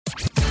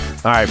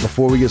All right,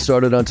 before we get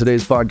started on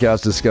today's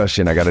podcast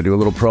discussion, I got to do a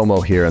little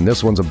promo here, and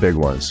this one's a big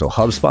one. So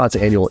HubSpot's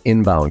annual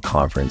Inbound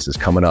conference is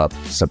coming up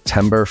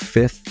September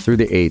 5th through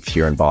the 8th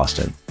here in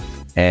Boston.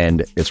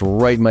 And it's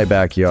right in my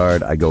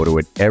backyard. I go to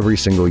it every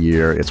single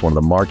year. It's one of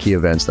the marquee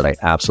events that I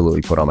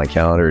absolutely put on my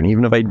calendar. And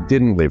even if I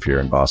didn't live here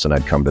in Boston,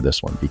 I'd come to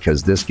this one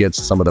because this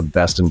gets some of the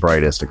best and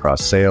brightest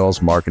across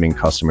sales, marketing,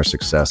 customer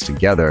success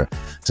together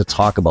to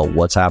talk about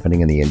what's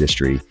happening in the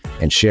industry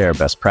and share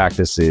best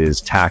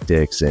practices,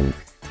 tactics, and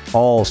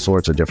all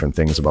sorts of different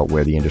things about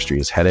where the industry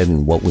is headed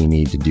and what we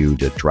need to do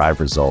to drive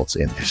results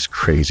in this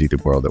crazy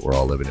world that we're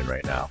all living in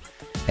right now.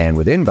 And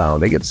with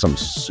Inbound, they get some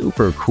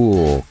super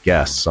cool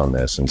guests on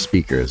this and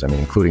speakers. I mean,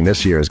 including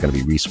this year is going to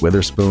be Reese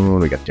Witherspoon.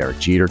 We got Derek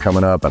Jeter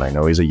coming up, and I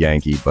know he's a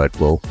Yankee, but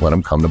we'll let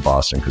him come to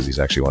Boston because he's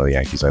actually one of the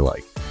Yankees I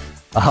like.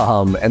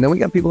 And then we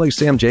got people like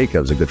Sam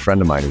Jacobs, a good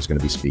friend of mine who's going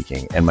to be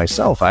speaking. And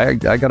myself, I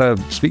got a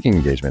speaking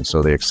engagement.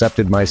 So they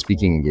accepted my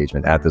speaking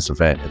engagement at this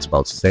event. It's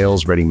about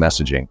sales-ready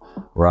messaging,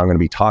 where I'm going to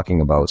be talking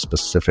about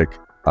specific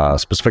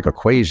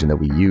equation that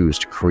we use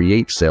to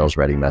create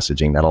sales-ready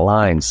messaging that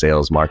aligns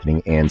sales,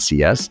 marketing, and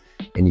CS.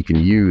 And you can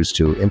use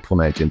to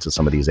implement into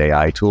some of these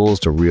AI tools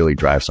to really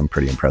drive some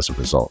pretty impressive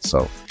results.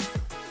 So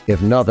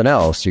if nothing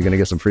else, you're going to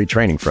get some free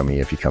training from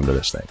me if you come to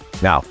this thing.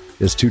 Now,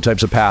 there's two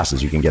types of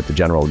passes. You can get the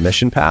general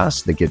admission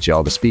pass that gets you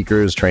all the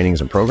speakers,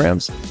 trainings, and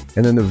programs.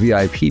 And then the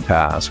VIP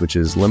pass, which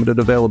is limited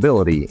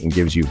availability and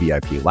gives you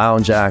VIP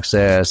lounge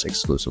access,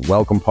 exclusive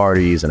welcome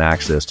parties, and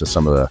access to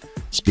some of the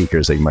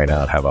speakers that you might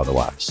not have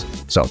otherwise.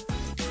 So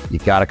you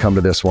got to come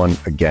to this one.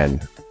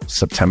 Again,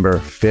 September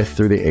 5th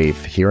through the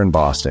 8th here in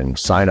Boston.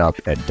 Sign up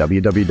at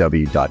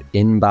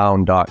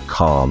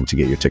www.inbound.com to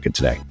get your ticket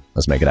today.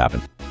 Let's make it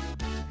happen.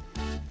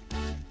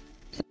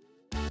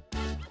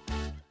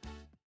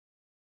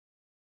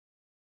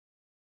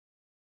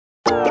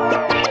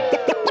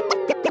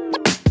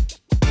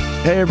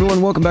 Hey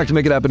everyone, welcome back to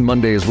Make It Happen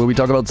Mondays, where we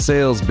talk about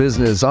sales,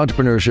 business,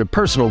 entrepreneurship,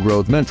 personal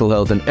growth, mental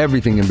health, and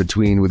everything in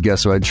between with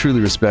guests who I truly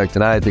respect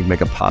and I think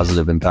make a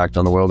positive impact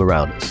on the world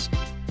around us.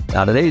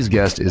 Now today's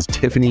guest is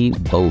Tiffani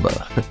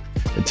Bova.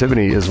 And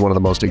Tiffani is one of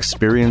the most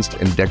experienced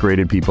and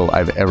decorated people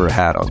I've ever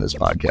had on this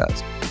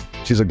podcast.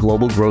 She's a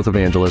global growth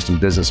evangelist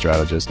and business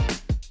strategist,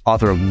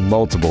 author of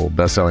multiple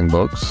best-selling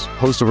books,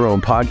 host of her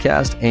own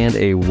podcast, and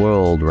a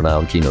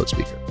world-renowned keynote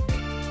speaker.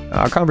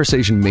 Our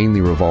conversation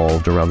mainly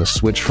revolved around the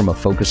switch from a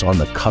focus on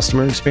the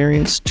customer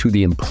experience to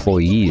the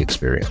employee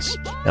experience.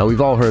 Now, we've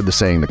all heard the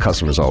saying, the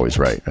customer's always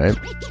right?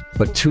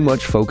 But too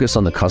much focus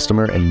on the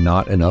customer and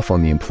not enough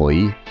on the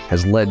employee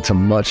has led to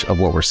much of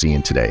what we're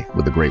seeing today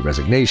with the Great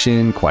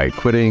Resignation, quiet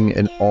quitting,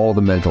 and all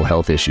the mental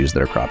health issues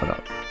that are cropping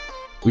up.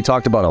 We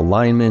talked about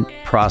alignment,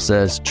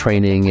 process,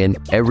 training, and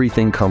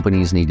everything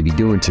companies need to be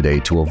doing today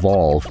to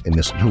evolve in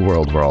this new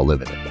world we're all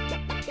living in.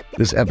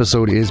 This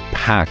episode is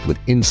packed with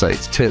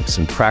insights, tips,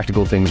 and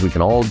practical things we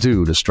can all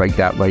do to strike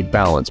that right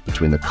balance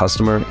between the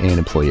customer and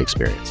employee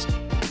experience.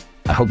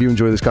 I hope you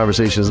enjoy this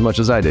conversation as much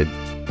as I did.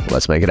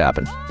 Let's make it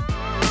happen.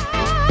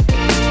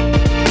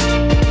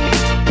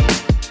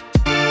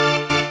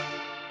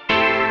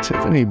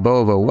 Tiffani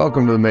Bova,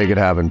 welcome to the Make It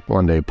Happen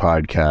Monday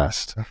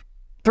podcast.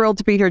 Thrilled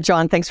to be here,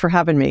 John. Thanks for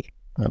having me.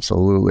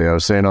 Absolutely. I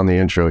was saying on the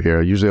intro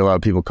here, usually a lot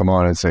of people come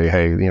on and say,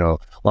 hey,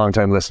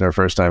 long-time listener,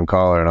 first-time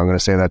caller. And I'm going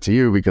to say that to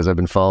you because I've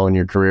been following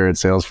your career at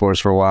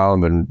Salesforce for a while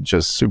and been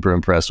just super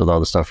impressed with all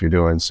the stuff you're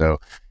doing. So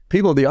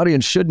people, the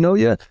audience should know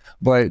you,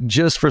 but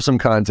just for some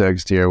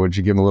context here, would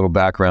you give them a little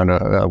background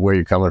of where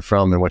you're coming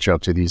from and what you're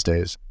up to these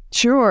days?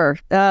 Sure.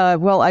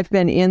 Well, I've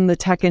been in the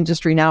tech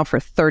industry now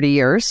for 30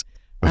 years,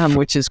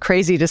 which is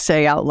crazy to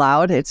say out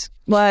loud. It's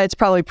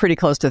probably pretty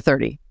close to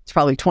 30. It's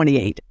probably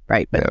 28,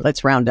 right? But yeah.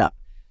 Let's round up.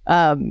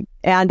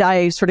 And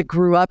I sort of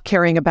grew up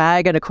carrying a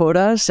bag and a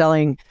quota,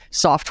 selling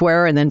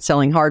software and then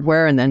selling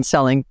hardware and then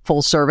selling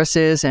full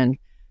services and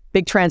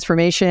big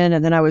transformation.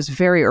 And then I was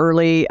very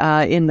early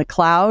in the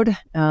cloud,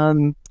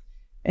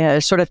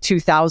 sort of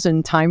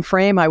 2000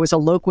 timeframe. I was a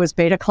Loquaz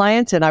beta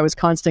client and I was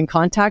Constant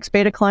Contacts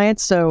beta client.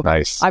 So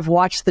nice. I've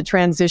watched the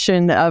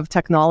transition of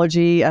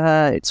technology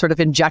sort of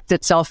inject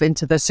itself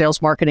into the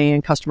sales, marketing,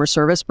 and customer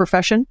service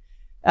profession.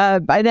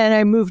 By then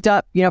I moved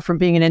up, from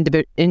being an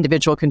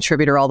individual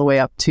contributor all the way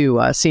up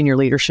to senior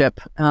leadership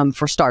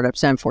for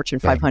startups and Fortune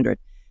 500.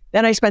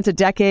 Then I spent a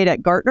decade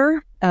at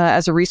Gartner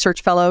as a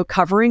research fellow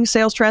covering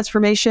sales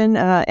transformation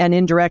and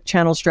indirect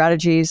channel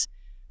strategies.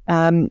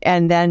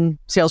 And then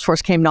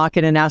Salesforce came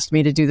knocking and asked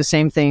me to do the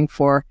same thing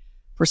for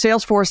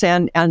Salesforce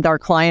and our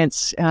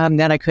clients.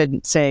 Then I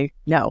couldn't say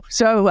no.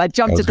 So I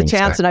jumped at the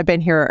chance and I've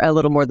been here a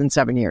little more than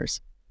 7 years.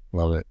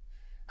 Love it.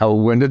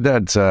 When did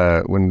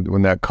that,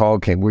 when that call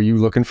came, were you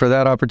looking for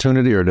that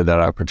opportunity or did that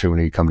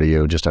opportunity come to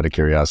you just out of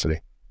curiosity?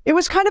 It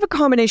was kind of a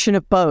combination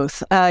of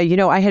both.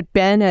 I had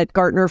been at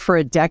Gartner for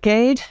a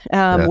decade,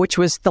 which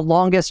was the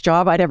longest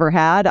job I'd ever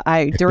had.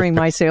 During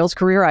my sales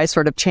career, I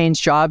sort of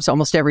changed jobs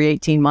almost every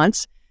 18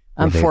 months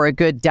for a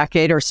good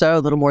decade or so,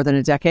 a little more than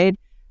a decade.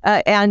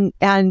 And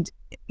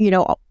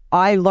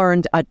I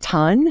learned a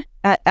ton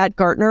at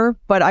Gartner,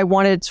 but I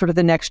wanted sort of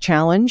the next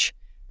challenge.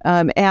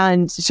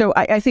 And so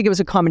I think it was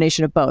a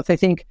combination of both. I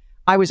think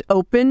I was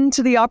open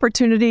to the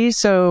opportunity.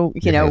 So,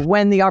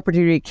 when the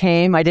opportunity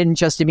came, I didn't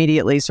just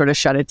immediately sort of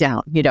shut it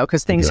down,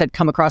 because things had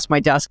come across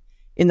my desk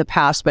in the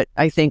past, but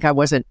I think I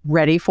wasn't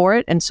ready for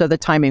it. And so the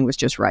timing was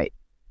just right.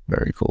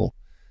 Very cool.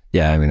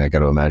 Yeah, I mean, I got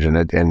to imagine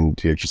it. And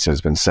like you said,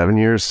 it's been 7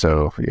 years.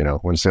 So,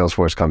 when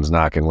Salesforce comes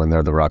knocking, when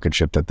they're the rocket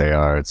ship that they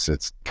are, it's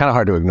kind of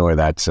hard to ignore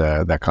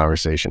that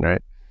conversation,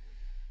 right?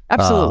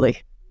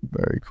 Absolutely.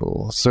 Very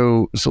cool.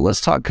 So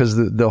let's talk, because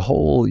the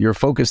whole, your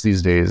focus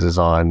these days is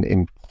on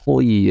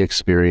employee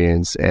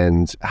experience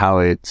and how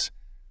it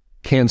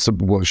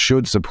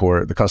should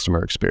support the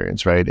customer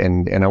experience, right?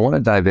 And I want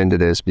to dive into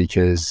this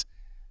because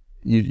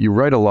you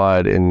write a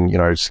lot, and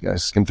I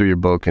skimmed through your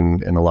book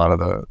and a lot of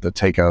the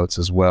takeouts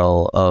as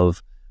well,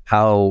 of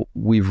how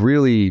we've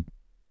really,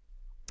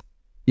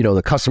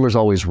 the customer's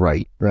always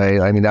right?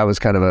 I mean, that was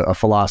kind of a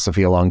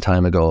philosophy a long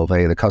time ago of,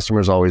 hey, the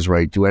customer's always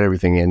right, do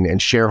everything,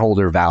 and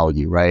shareholder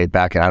value, right?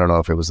 Back in, I don't know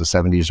if it was the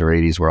 70s or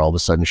 80s, where all of a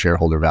sudden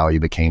shareholder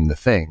value became the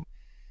thing.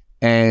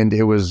 And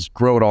it was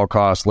grow at all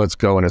costs, let's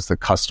go, and it's the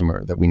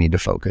customer that we need to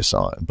focus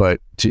on.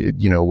 But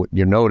what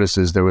you notice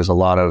is there was a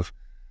lot of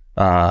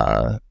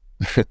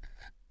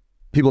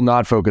people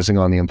not focusing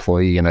on the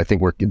employee, and I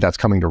think that's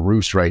coming to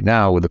roost right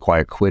now with the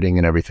quiet quitting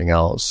and everything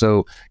else.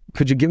 So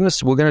could you give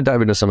us, we're going to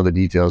dive into some of the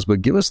details,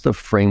 but give us the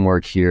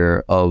framework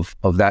here of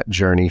that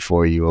journey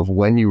for you, of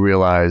when you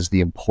realized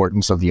the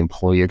importance of the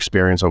employee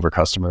experience over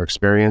customer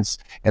experience,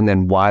 and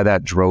then why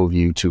that drove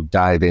you to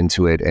dive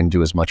into it and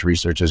do as much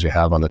research as you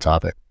have on the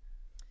topic.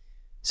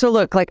 So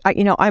look,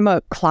 I'm a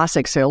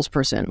classic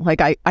salesperson.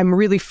 I'm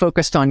really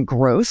focused on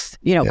growth,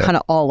 kind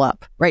of all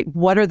up, right?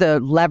 What are the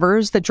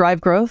levers that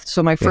drive growth?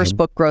 So my first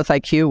book, Growth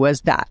IQ,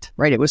 was that,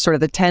 right? It was sort of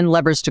the 10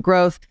 levers to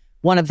growth.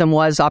 One of them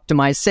was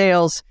optimize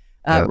sales,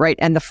 right?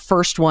 And the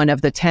first one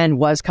of the 10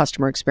 was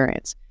customer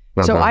experience.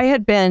 So I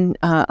had been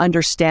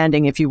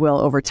understanding, if you will,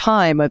 over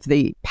time, of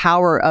the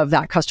power of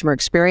that customer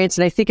experience.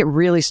 And I think it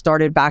really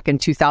started back in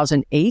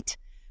 2008.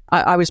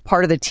 I was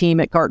part of the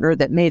team at Gartner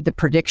that made the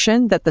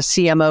prediction that the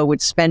CMO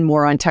would spend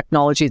more on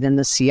technology than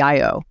the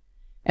CIO.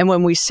 And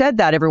when we said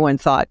that, everyone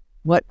thought,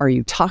 what are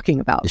you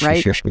talking about,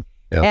 right?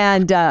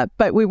 And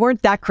but we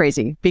weren't that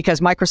crazy,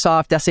 because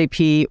Microsoft,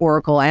 SAP,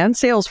 Oracle, and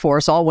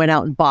Salesforce all went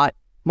out and bought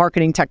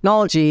marketing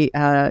technology,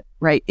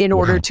 right, in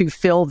order to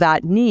fill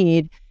that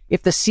need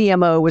if the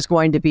CMO was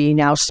going to be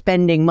now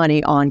spending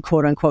money on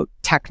quote unquote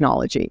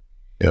technology.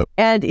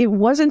 And it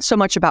wasn't so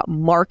much about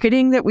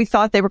marketing that we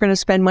thought they were going to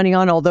spend money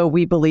on, although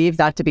we believed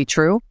that to be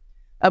true.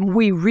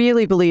 We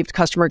really believed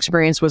customer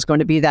experience was going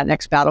to be that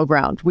next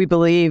battleground. We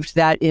believed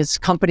that as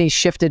companies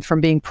shifted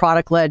from being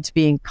product-led to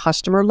being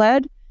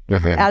customer-led,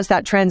 as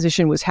that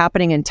transition was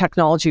happening and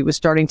technology was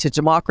starting to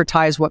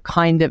democratize what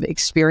kind of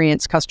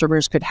experience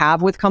customers could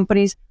have with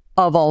companies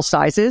of all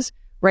sizes,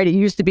 right? It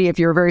used to be, if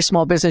you're a very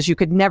small business, you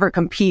could never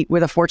compete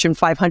with a Fortune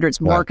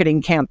 500's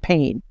marketing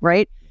campaign,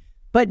 right?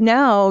 But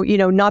now,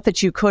 not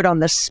that you could on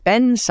the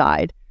spend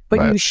side, but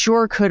you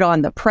sure could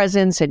on the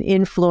presence and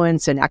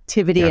influence and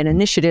activity and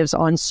initiatives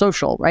on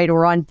social, right?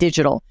 Or on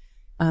digital,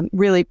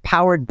 really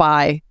powered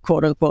by,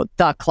 quote unquote,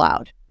 the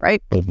cloud,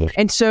 right?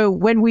 And so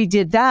when we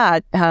did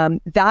that,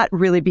 that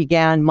really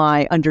began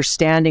my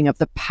understanding of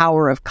the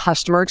power of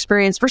customer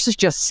experience versus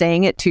just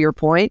saying it, to your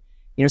point.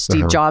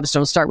 Steve Jobs,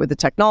 don't start with the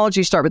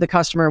technology, start with the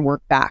customer and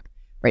work back,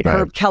 right?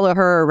 Herb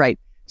Kelleher, right?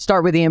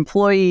 Start with the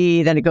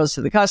employee, then it goes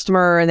to the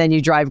customer, and then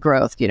you drive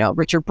growth.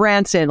 Richard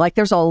Branson,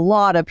 there's a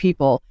lot of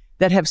people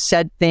that have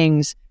said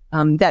things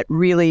that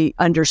really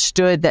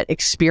understood that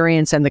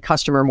experience and the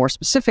customer more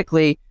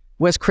specifically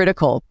was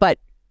critical. But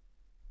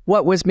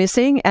what was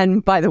missing,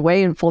 and by the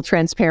way, in full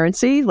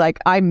transparency,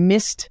 I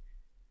missed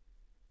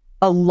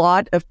a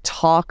lot of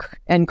talk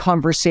and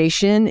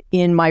conversation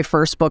in my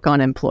first book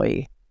on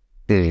employee.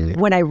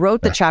 When I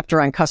wrote the chapter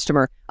on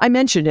customer, I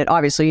mentioned it.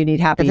 Obviously, you need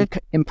happy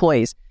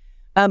employees.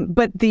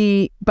 But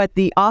the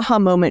aha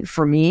moment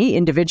for me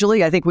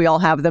individually, I think we all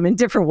have them in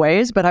different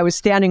ways, but I was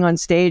standing on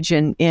stage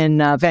in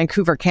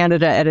Vancouver,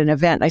 Canada at an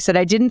event. I said,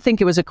 I didn't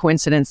think it was a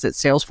coincidence that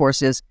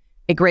Salesforce is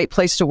a great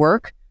place to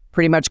work,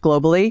 pretty much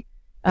globally.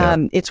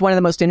 It's one of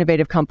the most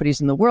innovative companies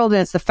in the world,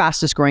 and it's the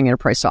fastest growing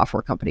enterprise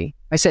software company.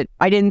 I said,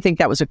 I didn't think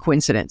that was a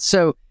coincidence.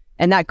 So,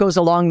 and that goes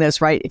along this,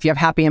 right? If you have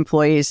happy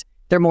employees,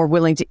 they're more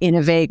willing to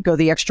innovate, go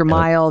the extra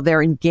mile,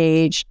 they're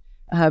engaged.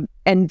 And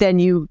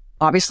then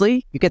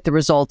obviously, you get the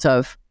result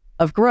of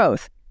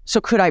growth.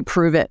 So could I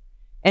prove it?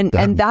 And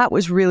that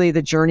was really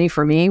the journey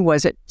for me.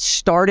 Was it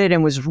started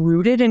and was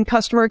rooted in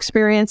customer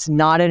experience,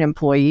 not an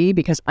employee,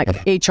 because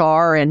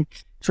HR and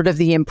sort of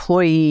the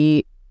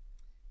employee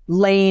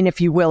lane,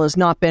 if you will, has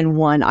not been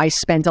one I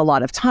spent a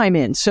lot of time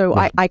in. So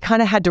I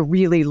kind of had to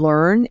really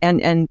learn.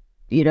 And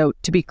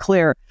to be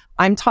clear,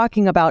 I'm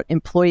talking about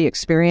employee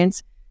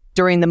experience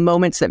during the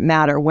moments that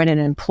matter, when an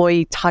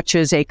employee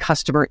touches a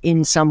customer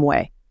in some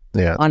way.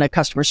 On a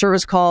customer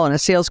service call, on a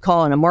sales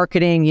call, on a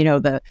marketing,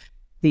 the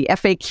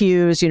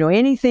FAQs,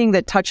 anything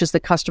that touches the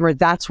customer.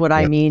 That's what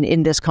I mean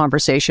in this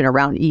conversation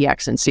around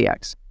EX and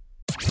CX.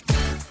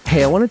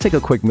 Hey, I want to take a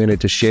quick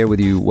minute to share with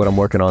you what I'm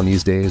working on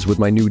these days with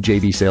my new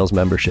JB Sales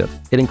membership.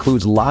 It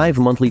includes live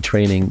monthly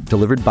training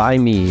delivered by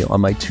me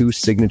on my 2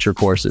 signature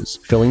courses,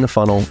 Filling the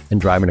Funnel and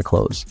Driving to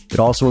Close. It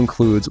also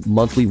includes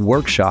monthly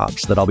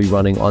workshops that I'll be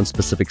running on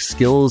specific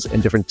skills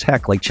and different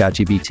tech like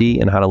ChatGPT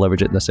and how to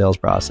leverage it in the sales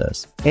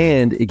process.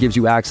 And it gives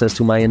you access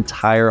to my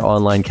entire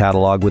online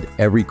catalog with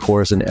every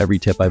course and every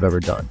tip I've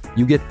ever done.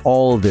 You get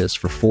all of this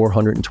for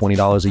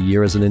 $420 a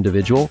year as an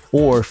individual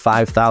or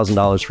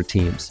 $5,000 for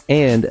teams.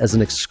 And as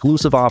an exclusive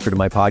offer to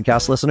my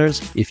podcast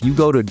listeners, if you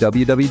go to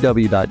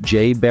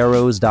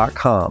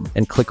www.jbarrows.com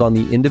and click on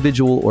the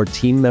individual or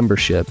team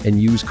membership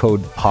and use code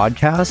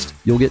PODCAST,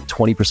 you'll get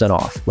 20%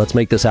 off. Let's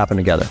make this happen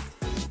together.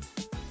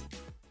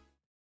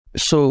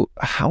 So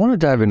I want to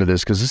dive into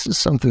this because this is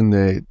something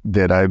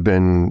that I've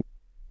been,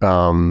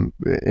 and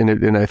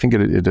I think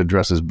it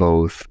addresses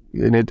both,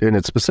 and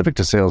it's specific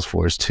to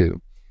Salesforce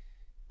too.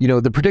 You know,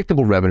 the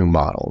predictable revenue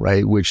model,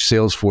 right, which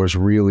Salesforce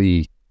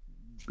really,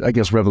 I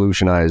guess,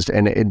 revolutionized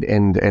and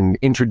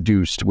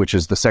introduced, which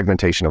is the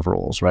segmentation of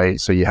roles,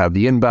 right? So you have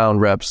the inbound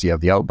reps, you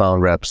have the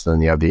outbound reps,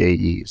 then you have the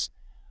AEs.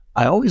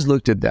 I always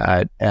looked at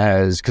that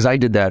as, because I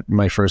did that in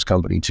my first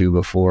company too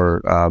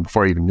before I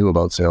even knew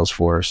about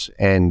Salesforce,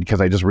 and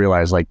because I just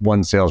realized like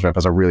one sales rep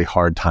has a really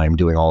hard time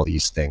doing all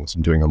these things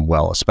and doing them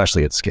well,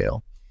 especially at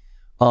scale.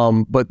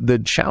 But the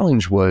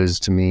challenge was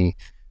to me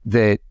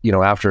that, you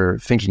know, after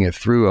thinking it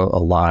through a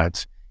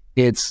lot,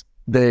 it's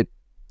that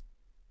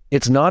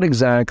it's not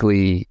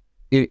exactly,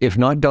 if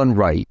not done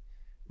right,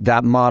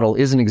 that model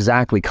isn't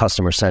exactly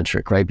customer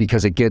centric, right?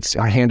 Because it gets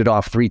handed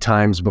off 3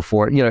 times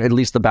before, you know, at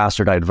least the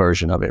bastardized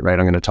version of it, right?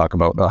 I'm going to talk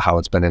about how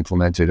it's been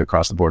implemented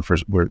across the board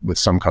with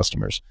some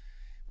customers,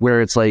 where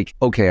it's like,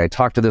 okay, I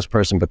talk to this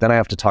person, but then I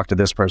have to talk to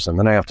this person,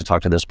 then I have to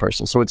talk to this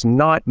person. So it's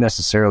not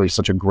necessarily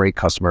such a great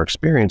customer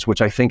experience,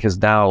 which I think has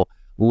now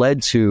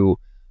led to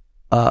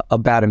a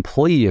bad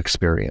employee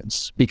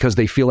experience because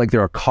they feel like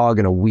they're a cog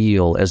in a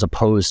wheel as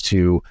opposed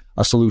to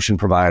a solution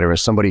provider,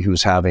 as somebody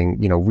who's having,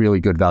 you know,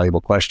 really good,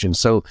 valuable questions.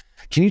 So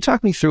can you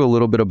talk me through a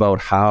little bit about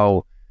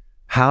how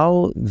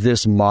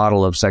this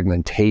model of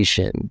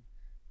segmentation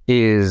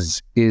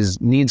needs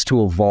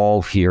to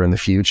evolve here in the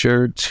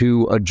future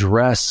to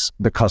address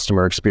the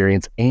customer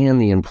experience and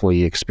the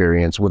employee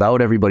experience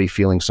without everybody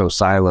feeling so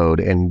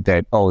siloed and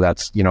that, oh,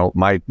 that's, you know,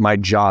 my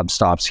job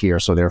stops here,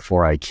 so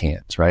therefore I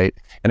can't, right?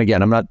 And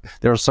again,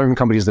 there are certain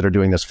companies that are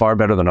doing this far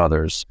better than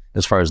others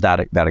as far as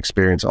that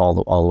experience all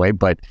the way,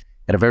 but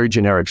in a very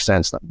generic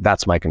sense,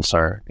 that's my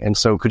concern. And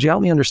so could you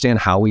help me understand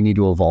how we need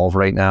to evolve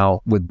right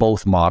now with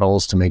both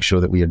models to make sure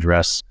that we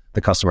address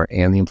the customer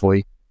and the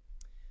employee?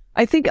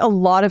 I think a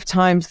lot of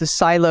times the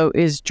silo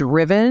is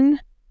driven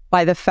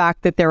by the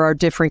fact that there are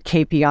different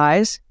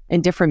KPIs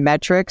and different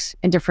metrics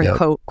and different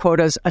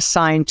quotas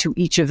assigned to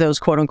each of those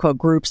quote unquote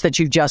groups that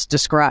you just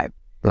described.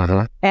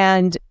 Uh-huh.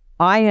 And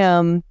I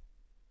am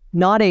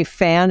not a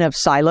fan of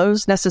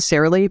silos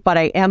necessarily, but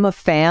I am a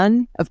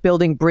fan of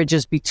building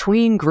bridges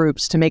between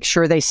groups to make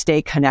sure they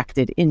stay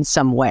connected in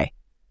some way,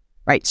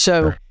 right?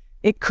 So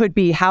It could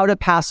be how to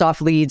pass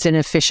off leads in an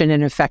efficient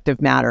and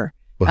effective manner.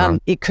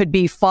 It could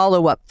be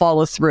follow-up,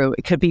 follow-through.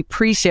 It could be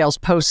pre-sales,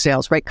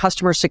 post-sales, right?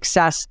 Customer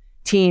success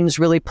teams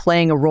really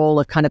playing a role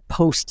of kind of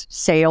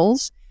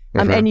post-sales.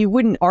 And you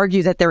wouldn't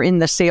argue that they're in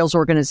the sales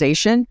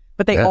organization,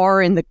 but they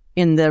are in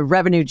the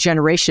revenue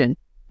generation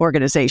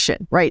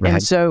organization, right?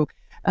 And so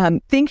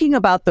thinking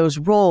about those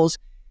roles,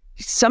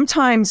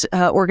 sometimes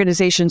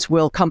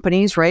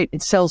companies, right,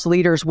 and sales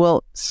leaders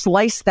will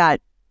slice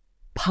that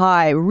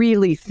pie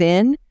really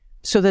thin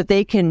so that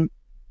they can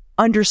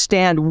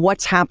understand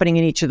what's happening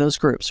in each of those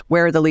groups.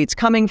 Where are the leads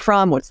coming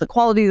from? What's the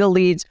quality of the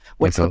leads?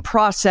 What's the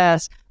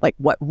process? Like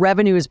what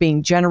revenue is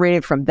being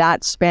generated from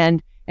that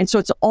spend? And so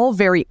it's all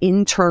very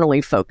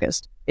internally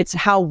focused. It's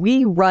how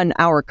we run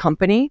our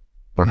company.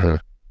 The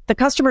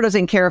customer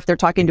doesn't care if they're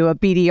talking to a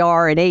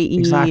BDR, an AE,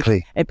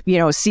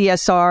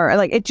 CSR.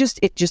 Like it just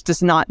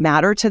does not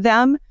matter to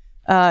them.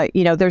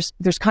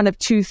 There's kind of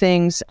 2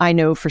 things I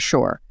know for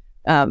sure.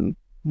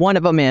 One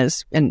of them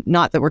is, and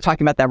not that we're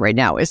talking about that right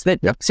now, is that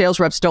sales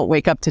reps don't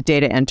wake up to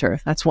data enter.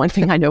 That's one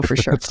thing I know for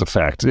sure. That's the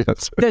fact,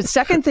 yes. The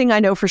second thing I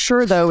know for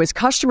sure, though, is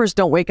customers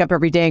don't wake up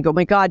every day and go,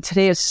 my God,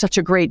 today is such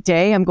a great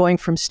day. I'm going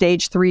from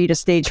stage 3 to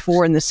stage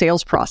 4 in the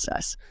sales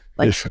process.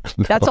 Like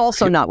that's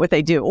also not what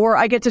they do. Or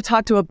I get to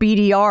talk to a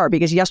BDR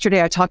because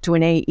yesterday I talked to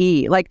an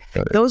AE. Like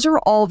those are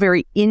all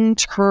very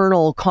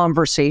internal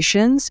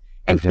conversations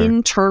and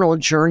internal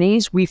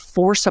journeys we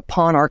force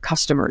upon our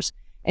customers.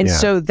 And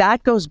so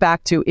that goes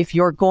back to, if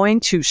you're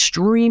going to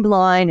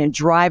streamline and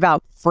drive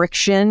out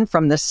friction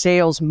from the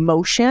sales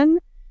motion,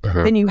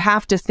 then you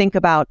have to think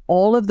about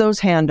all of those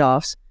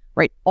handoffs,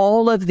 right?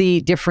 All of the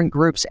different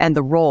groups and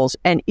the roles.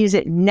 And is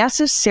it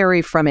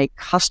necessary from a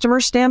customer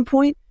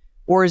standpoint,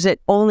 or is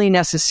it only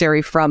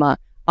necessary from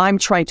I'm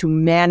trying to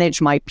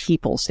manage my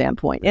people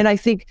standpoint? And I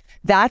think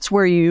that's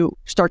where you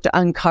start to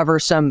uncover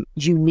some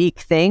unique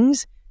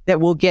things that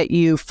will get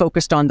you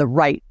focused on the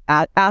right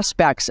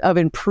aspects of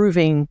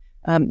improving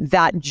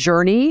that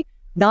journey,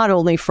 not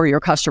only for your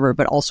customer,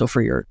 but also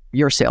for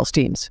your sales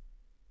teams.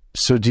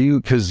 So do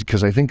you,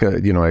 because I think,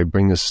 I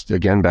bring this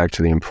again back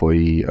to the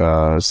employee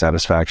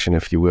satisfaction,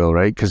 if you will,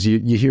 right? Because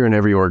you hear in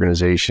every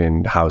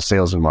organization how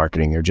sales and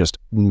marketing are just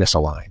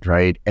misaligned,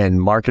 right? And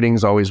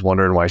marketing's always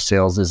wondering why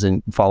sales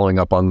isn't following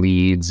up on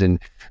leads, and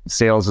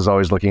sales is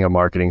always looking at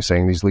marketing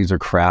saying these leads are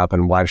crap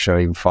and why should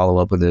I even follow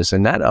up with this?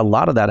 And that a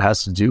lot of that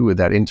has to do with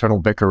that internal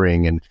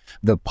bickering and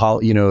the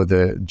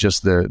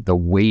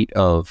weight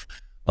of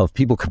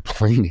people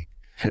complaining.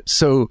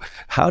 So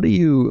how do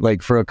you,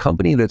 like, for a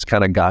company that's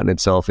kind of gotten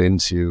itself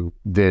into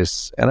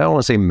this, and I don't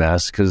want to say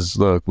mess, because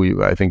look,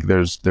 I think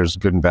there's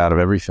good and bad of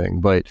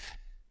everything, but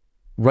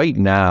right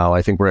now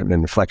I think we're at an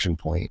inflection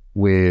point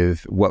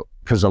with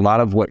because a lot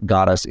of what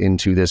got us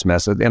into this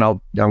mess, and I'm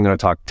going to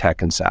talk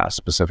tech and SaaS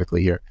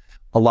specifically here.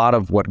 A lot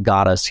of what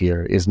got us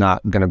here is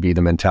not going to be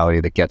the mentality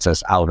that gets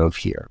us out of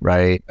here,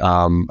 right?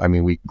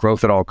 We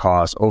growth at all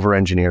costs,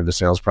 over-engineered the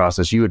sales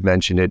process. You had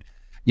mentioned it.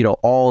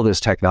 All this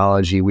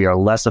technology, we are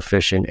less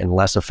efficient and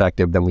less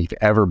effective than we've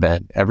ever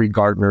been. Every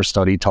Gartner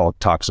study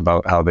talks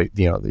about how the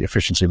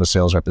efficiency of a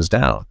sales rep is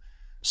down.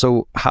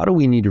 So how do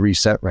we need to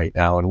reset right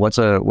now? And what's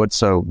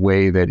a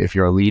way that if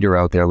you're a leader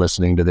out there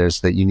listening to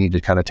this, that you need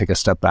to kind of take a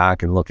step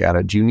back and look at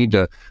it? Do you need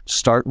to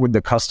start with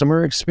the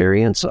customer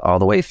experience all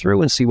the way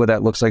through and see what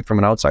that looks like from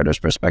an outsider's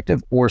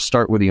perspective, or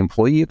start with the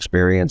employee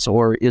experience?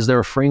 Or is there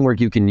a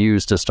framework you can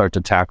use to start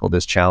to tackle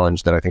this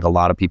challenge that I think a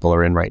lot of people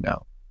are in right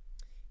now?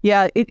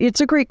 Yeah,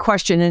 it's a great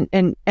question.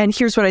 And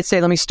here's what I'd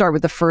say. Let me start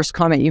with the first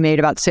comment you made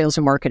about sales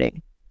and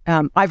marketing.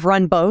 I've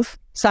run both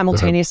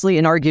simultaneously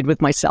and argued with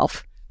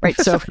myself, right?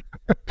 So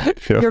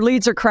your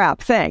leads are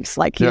crap. Thanks.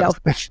 Right.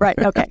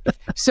 Okay.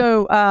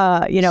 So,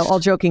 all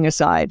joking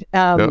aside,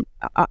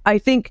 I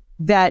think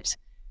that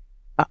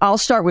I'll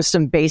start with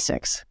some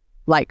basics,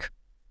 like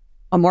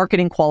a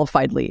marketing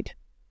qualified lead.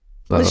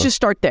 Let's just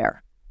start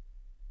there.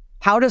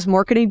 How does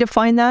marketing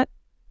define that?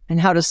 And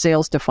how does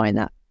sales define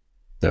that?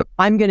 Yep.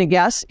 I'm going to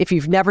guess if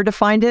you've never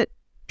defined it,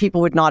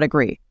 people would not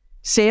agree.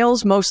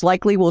 Sales most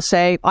likely will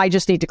say, I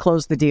just need to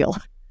close the deal,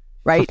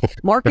 right?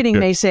 Marketing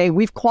may say,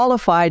 we've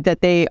qualified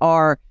that they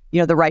are,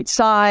 the right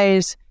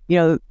size. They've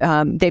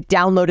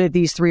downloaded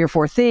these 3 or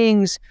 4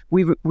 things.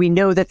 We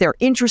know that they're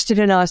interested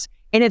in us,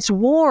 and it's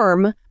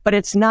warm, but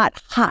it's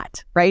not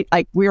hot, right?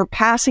 Like, we're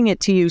passing it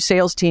to you,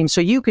 sales team,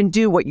 so you can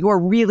do what you're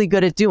really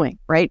good at doing,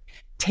 right?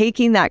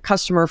 Taking that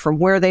customer from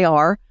where they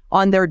are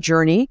on their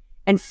journey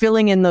and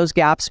filling in those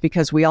gaps,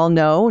 because we all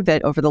know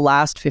that over the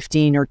last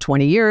 15 or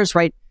 20 years,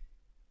 right,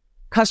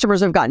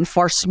 customers have gotten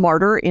far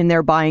smarter in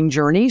their buying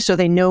journey. So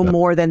they know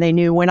more than they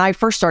knew. When I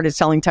first started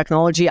selling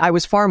technology, I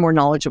was far more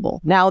knowledgeable.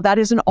 Now that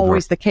isn't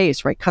always the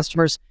case, right?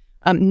 Customers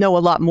know a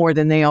lot more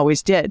than they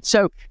always did.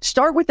 So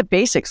start with the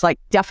basics, like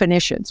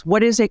definitions.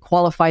 What is a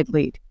qualified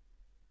lead?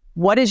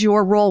 What is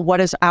your role? What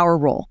is our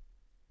role?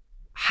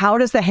 How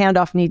does the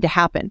handoff need to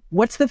happen?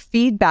 What's the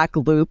feedback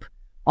loop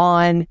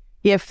on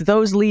if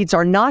those leads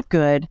are not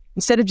good?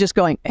 Instead of just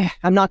going,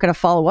 I'm not going to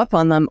follow up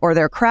on them, or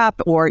they're crap,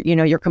 or,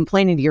 you're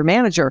complaining to your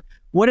manager,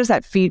 what is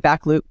that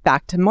feedback loop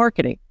back to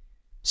marketing?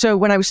 So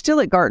when I was still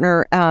at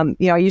Gartner, I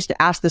used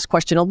to ask this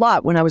question a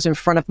lot when I was in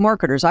front of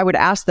marketers. I would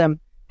ask them,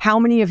 how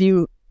many of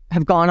you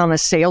have gone on a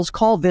sales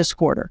call this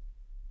quarter?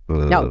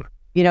 Now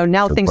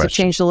things have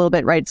changed a little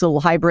bit, right? It's a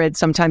little hybrid.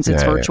 Sometimes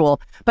it's virtual,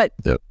 but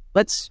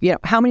let's,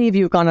 how many of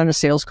you have gone on a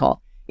sales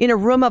call? In a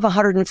room of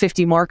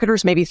 150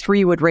 marketers, maybe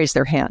 3 would raise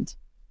their hand.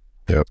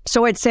 Yep.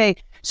 So I'd say,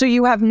 so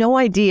you have no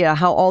idea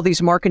how all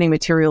these marketing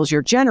materials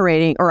you're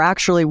generating are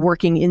actually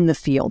working in the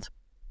field.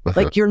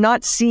 Like, you're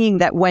not seeing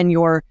that when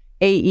your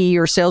AE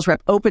or sales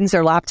rep opens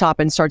their laptop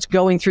and starts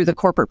going through the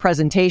corporate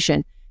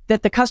presentation,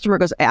 that the customer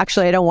goes,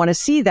 actually, I don't want to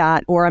see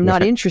that, or I'm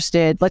not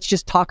interested. Let's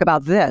just talk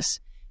about this,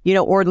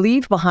 or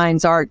leave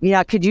behinds are,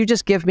 could you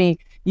just give me,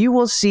 you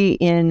will see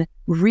in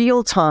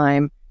real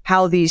time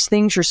how these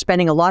things you're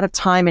spending a lot of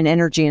time and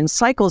energy and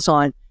cycles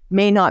on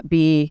may not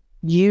be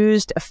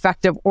used,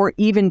 effective, or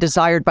even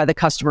desired by the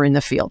customer in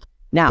the field.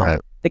 Now,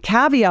 the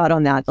caveat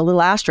on that, the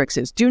little asterisk,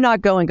 is do not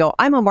go and go,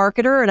 I'm a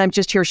marketer and I'm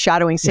just here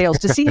shadowing sales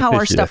to see how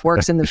our stuff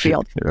works in the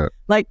field.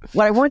 Like,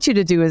 what I want you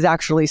to do is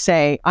actually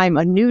say, I'm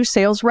a new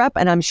sales rep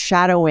and I'm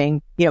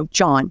shadowing,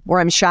 John, or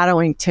I'm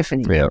shadowing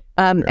Tiffani.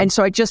 And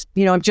so I'm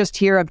just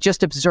here, I'm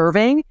just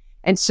observing.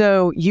 And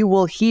so you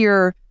will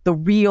hear the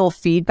real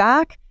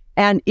feedback.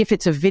 And if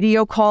it's a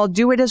video call,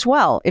 do it as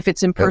well. If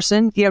it's in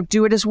person,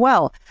 do it as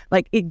well.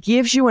 Like, it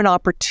gives you an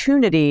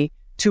opportunity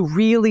to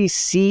really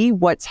see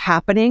what's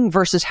happening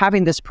versus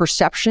having this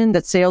perception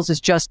that sales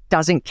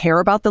doesn't care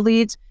about the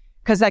leads,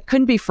 because that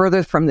couldn't be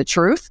further from the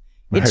truth.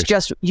 It's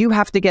just, you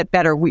have to get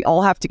better. We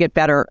all have to get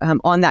better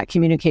on that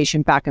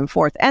communication back and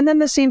forth. And then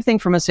the same thing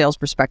from a sales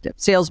perspective.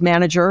 Sales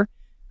manager,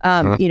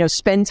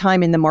 spend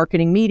time in the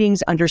marketing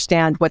meetings,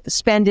 understand what the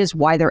spend is,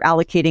 why they're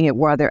allocating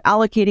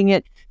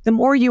it. The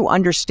more you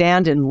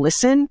understand and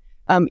listen,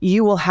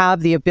 you will have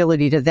the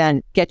ability to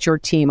then get your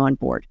team on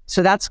board.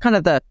 So that's kind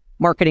of the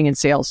marketing and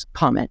sales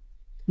comment.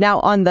 Now,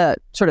 on the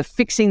sort of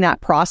fixing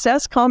that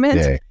process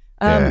comment,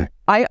 there's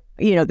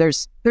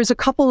a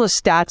couple of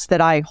stats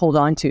that I hold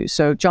on to.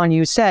 So John,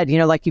 you said,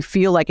 like, you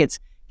feel like it's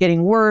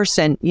getting worse.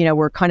 And,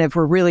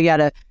 we're really at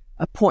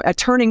a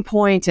turning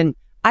point. And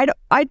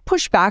I'd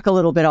push back a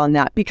little bit on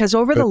that, because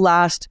over the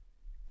last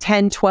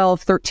 10,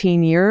 12,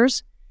 13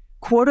 years,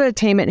 quota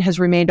attainment has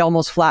remained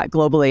almost flat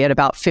globally at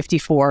about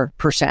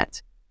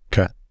 54%.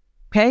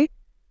 Okay.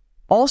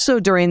 Also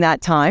during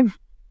that time,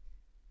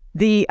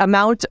 the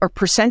amount or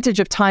percentage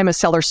of time a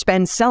seller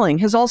spends selling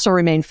has also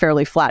remained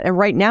fairly flat. And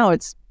right now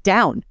it's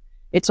down.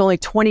 It's only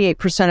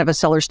 28% of a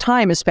seller's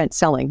time is spent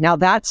selling. Now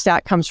that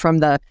stat comes from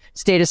the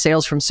state of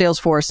sales from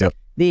Salesforce. Yep.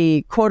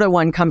 The quota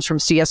one comes from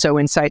CSO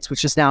Insights,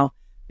 which is now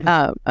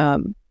part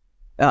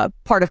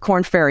of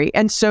Korn Ferry.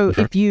 And so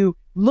if you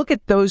look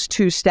at those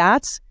two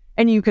stats,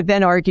 and you could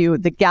then argue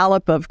the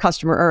gallop of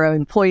customer or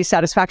employee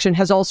satisfaction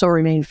has also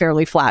remained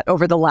fairly flat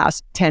over the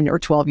last 10 or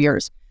 12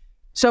 years.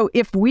 So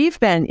if we've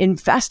been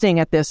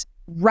investing at this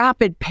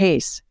rapid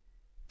pace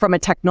from a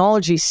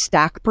technology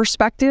stack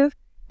perspective,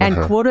 and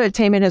quota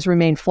attainment has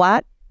remained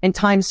flat and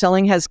time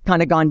selling has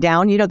kind of gone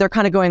down, they're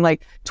kind of going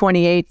like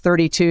 28,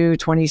 32,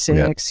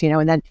 26,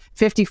 and then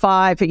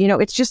 55,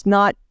 it's just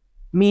not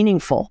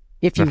meaningful,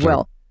 if you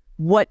will.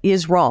 What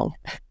is wrong?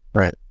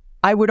 Right.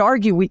 I would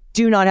argue we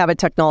do not have a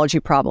technology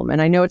problem.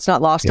 And I know it's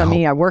not lost on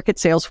me. I work at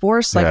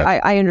Salesforce.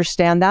 I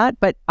understand that,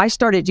 but I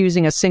started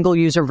using a single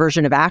user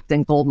version of Act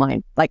and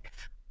Goldmine.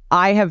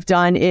 I have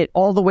done it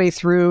all the way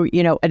through,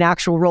 an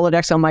actual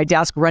Rolodex on my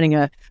desk, running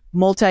a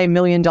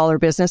multi-million-dollar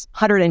business,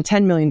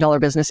 $110 million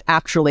business,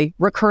 actually,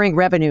 recurring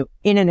revenue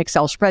in an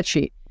Excel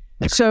spreadsheet.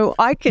 So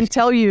I can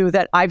tell you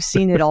that I've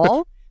seen it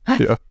all.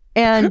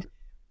 And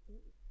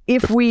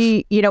if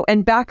we,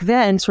 and back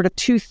then, sort of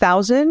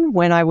 2001,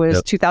 when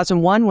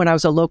I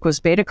was a Locus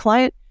beta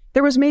client,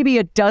 there was maybe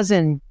a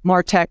dozen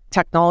MarTech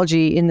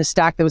technology in the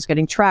stack that was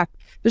getting tracked.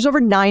 There's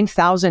over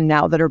 9,000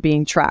 now that are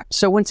being tracked.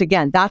 So once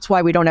again, that's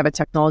why we don't have a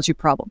technology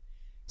problem.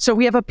 So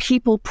we have a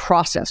people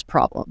process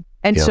problem.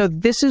 And so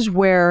this is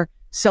where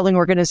selling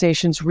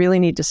organizations really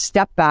need to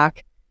step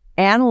back,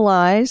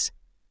 analyze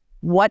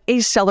what a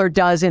seller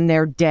does in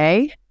their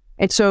day.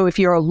 And so if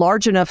you're a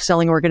large enough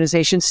selling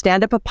organization,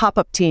 stand up a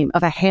pop-up team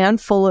of a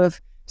handful of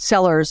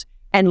sellers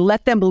and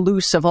let them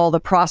loose of all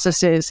the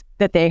processes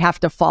that they have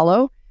to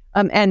follow,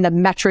 and the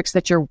metrics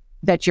that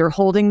you're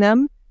holding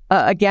them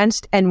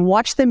against, and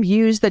watch them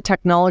use the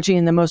technology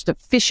in the most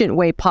efficient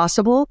way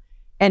possible,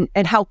 and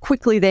how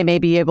quickly they may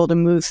be able to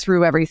move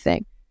through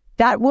everything.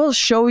 That will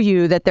show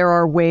you that there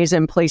are ways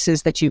and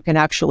places that you can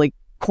actually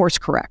course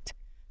correct.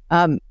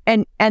 And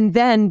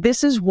then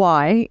this is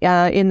why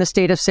in the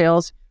state of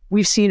sales,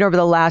 we've seen over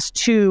the last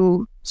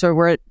so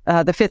we're at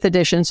the 5th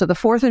edition. So the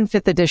 4th and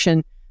 5th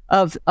edition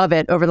of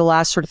it over the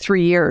last sort of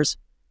 3 years,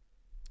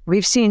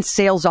 we've seen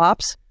sales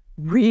ops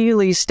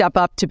really step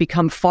up to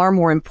become far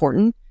more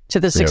important to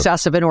the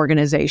success of an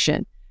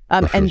organization.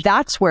 And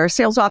that's where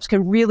sales ops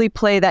can really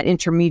play that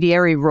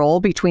intermediary role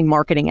between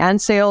marketing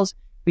and sales,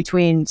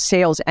 between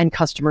sales and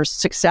customer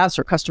success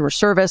or customer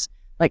service.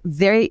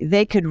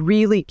 They could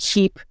really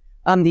keep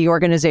the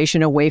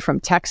organization away from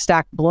tech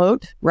stack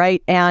bloat,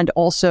 right? And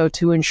also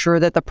to ensure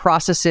that the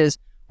processes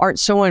aren't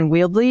so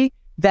unwieldy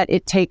that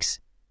it takes,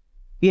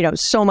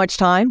 so much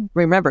time.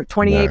 Remember,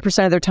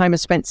 28% of their time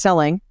is spent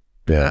selling.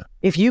 Yeah.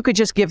 If you could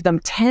just give them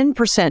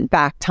 10%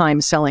 back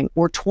time selling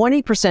or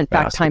 20%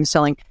 back time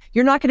selling,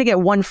 you're not going to get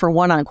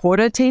 1-for-1 on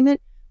quota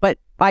attainment, but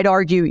I'd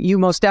argue you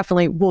most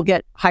definitely will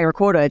get higher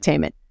quota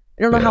attainment.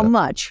 I don't know how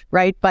much,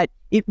 right? But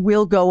it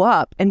will go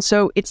up. And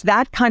so it's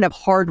that kind of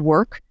hard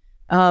work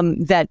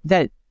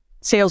that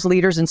sales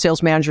leaders and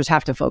sales managers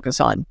have to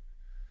focus on.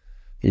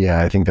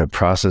 Yeah, I think that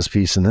process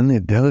piece. And then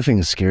the other thing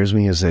that scares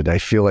me is that I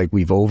feel like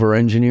we've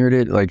over-engineered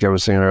it, like I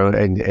was saying earlier,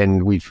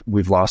 and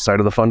we've lost sight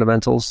of the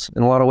fundamentals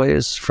in a lot of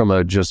ways from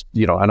and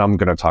I'm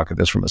going to talk at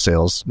this from a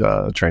sales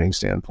training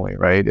standpoint,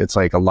 right? It's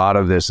like a lot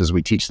of this is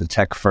we teach the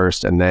tech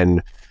first, and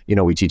then,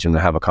 we teach them to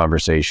have a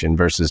conversation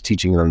versus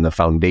teaching them the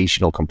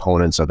foundational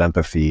components of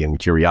empathy and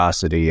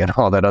curiosity and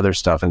all that other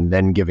stuff, and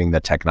then giving the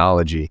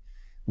technology.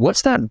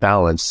 What's that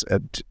balance,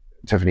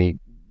 Tiffani,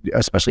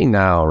 especially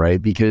now,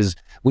 right? Because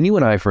when you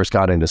and I first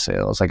got into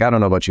sales, I don't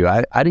know about you,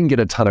 I didn't get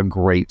a ton of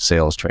great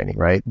sales training,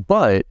 right?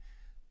 But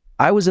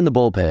I was in the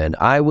bullpen,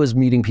 I was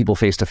meeting people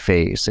face to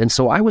face. And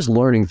so I was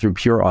learning through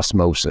pure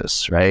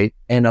osmosis, right?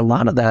 And a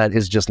lot of that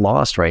is just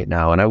lost right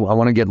now. And I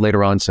want to get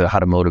later on to how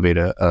to motivate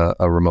a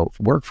remote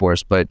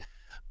workforce, but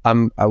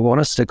I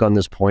want to stick on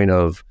this point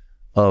of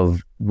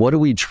what do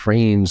we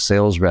train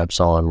sales reps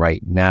on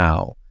right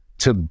now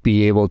to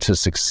be able to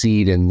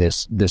succeed in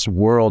this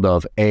world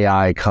of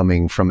AI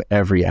coming from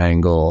every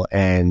angle,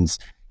 and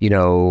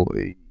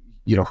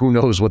who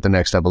knows what the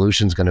next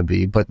evolution is going to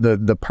be, but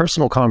the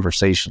personal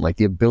conversation, like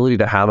the ability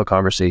to have a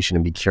conversation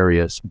and be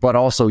curious, but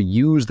also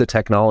use the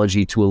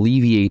technology to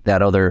alleviate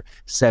that other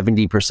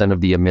 70%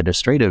 of the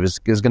administrative is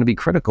going to be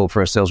critical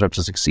for a sales rep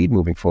to succeed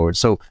moving forward.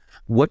 So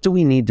what do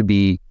we need to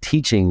be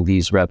teaching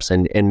these reps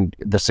and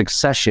the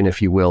succession,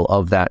 if you will,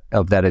 of that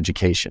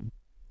education?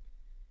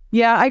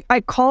 Yeah,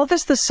 I call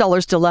this the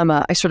seller's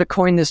dilemma. I sort of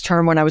coined this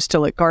term when I was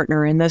still at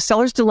Gartner, and the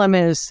seller's dilemma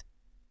is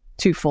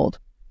twofold.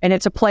 And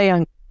it's a play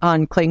on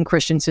on Clayton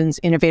Christensen's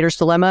Innovator's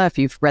Dilemma, if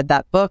you've read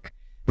that book.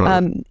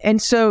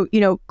 And so,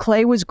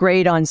 Clay was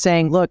great on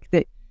saying, look,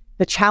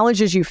 the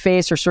challenges you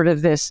face are sort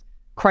of this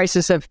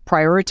crisis of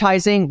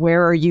prioritizing.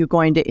 Where are you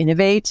going to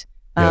innovate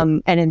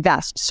and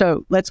invest?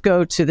 So let's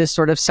go to this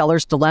sort of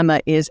seller's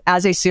dilemma is,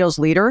 as a sales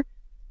leader,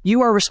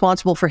 you are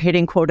responsible for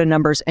hitting quota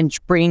numbers and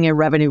bringing in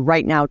revenue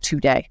right now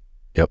today.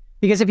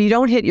 Because if you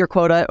don't hit your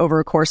quota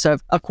over a course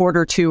of a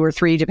quarter, 2 or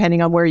 3,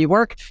 depending on where you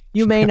work,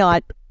 you may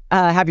not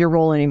have your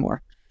role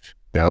anymore.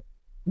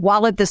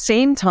 While at the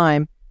same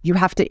time, you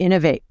have to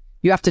innovate,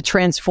 you have to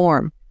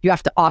transform, you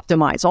have to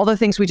optimize all the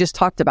things we just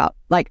talked about,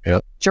 like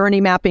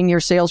journey mapping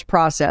your sales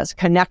process,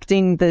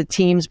 connecting the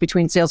teams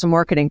between sales and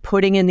marketing,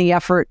 putting in the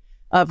effort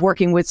of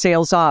working with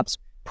sales ops,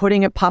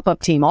 putting a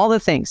pop-up team, all the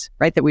things,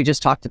 right, that we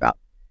just talked about.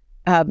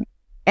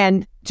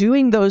 And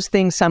doing those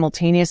things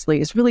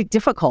simultaneously is really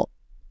difficult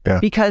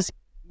because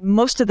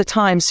most of the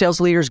time sales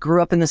leaders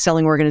grew up in the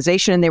selling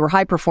organization and they were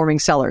high-performing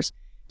sellers.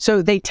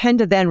 So they tend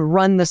to then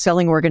run the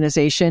selling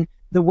organization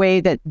the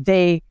way that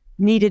they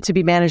needed to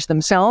be managed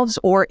themselves,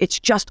 or it's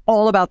just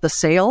all about the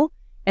sale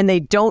and they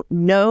don't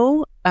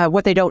know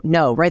what they don't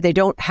know, right? They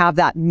don't have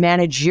that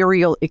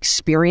managerial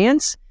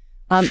experience.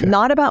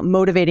 Not about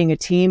motivating a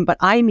team, but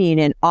I mean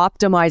in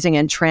optimizing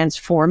and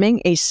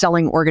transforming a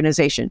selling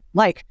organization.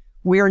 Like,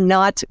 we're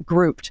not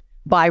grouped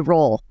by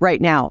role right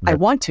now. I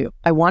want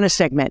to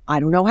segment. I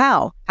don't know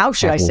how. How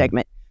should I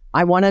segment?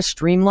 I want to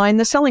streamline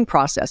the selling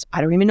process. I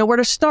don't even know where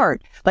to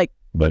start.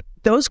 But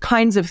those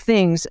kinds of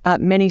things,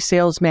 many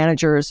sales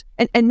managers,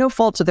 and no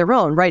faults of their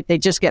own, right? They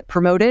just get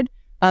promoted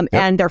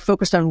and they're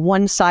focused on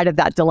one side of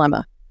that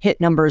dilemma, hit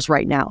numbers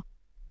right now.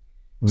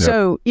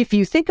 So if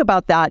you think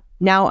about that,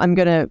 now I'm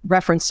going to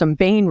reference some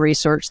Bain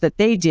research that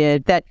they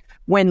did, that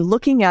when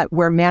looking at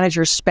where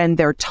managers spend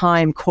their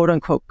time, quote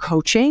unquote,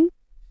 coaching,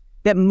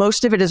 that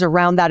most of it is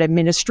around that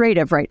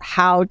administrative, right?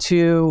 How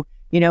to,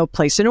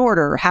 place an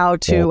order, how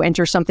to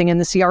enter something in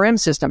the CRM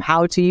system,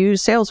 how to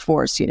use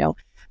Salesforce,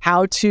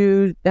 how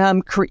to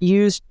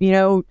use,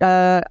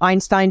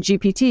 Einstein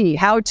GPT,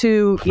 how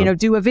to,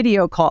 do a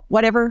video call,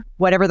 whatever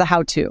the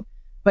how to,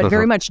 but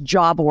very much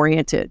job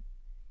oriented.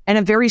 And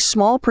a very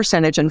small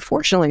percentage,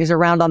 unfortunately, is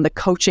around on the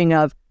coaching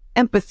of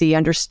empathy,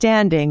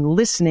 understanding,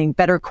 listening,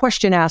 better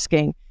question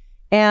asking.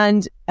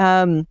 And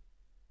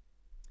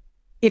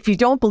if you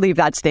don't believe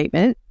that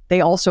statement, they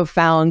also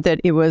found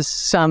that it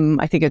was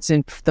I think it's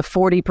in the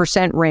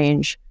 40%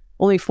 range,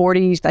 only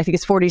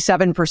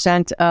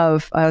 47%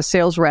 of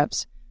sales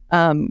reps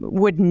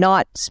would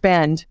not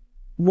spend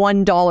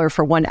 $1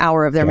 for 1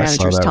 hour of their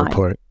manager's time.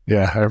 Report.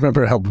 Yeah, I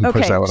remember helping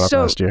push that one up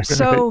last year.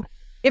 So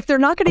if they're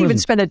not going to even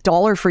spend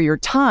 $1 for your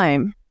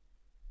time,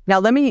 now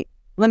let me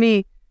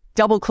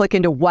double click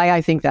into why I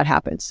think that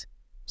happens.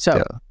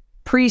 So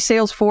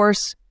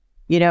pre-Salesforce,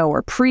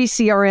 or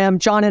pre-CRM,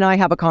 John and I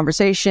have a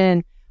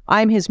conversation.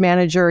 I'm his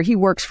manager. He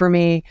works for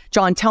me.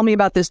 John, tell me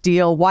about this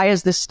deal. Why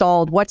is this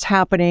stalled? What's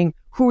happening?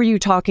 Who are you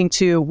talking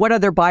to? What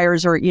other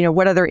buyers or,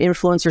 what other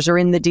influencers are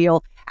in the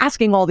deal?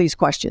 Asking all these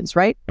questions,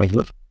 right?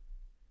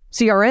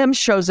 CRM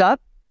shows up.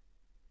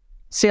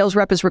 Sales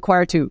rep is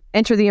required to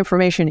enter the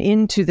information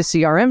into the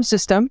CRM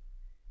system.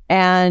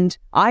 And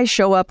I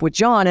show up with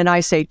John and I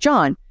say,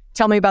 John,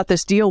 tell me about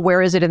this deal.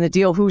 Where is it in the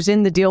deal? Who's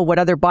in the deal? What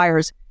other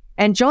buyers?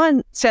 And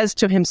John says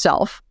to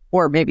himself,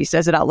 or maybe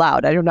says it out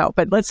loud, I don't know,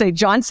 but let's say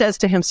John says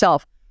to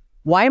himself,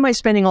 why am I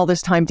spending all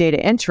this time data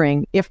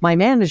entering if my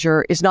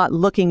manager is not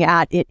looking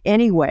at it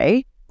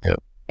anyway?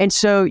 And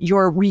so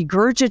you're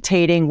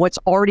regurgitating what's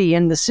already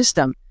in the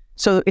system.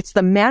 So it's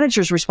the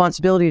manager's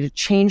responsibility to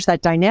change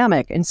that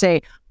dynamic and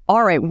say,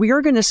 all right,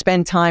 we're going to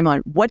spend time on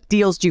what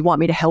deals do you want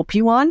me to help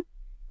you on?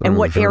 And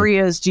what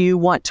areas do you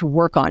want to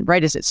work on,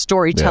 right? Is it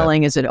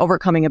storytelling? Is it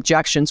overcoming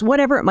objections?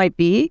 Whatever it might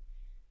be.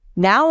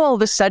 Now, all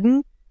of a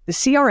sudden, the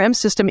CRM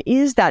system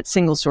is that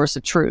single source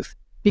of truth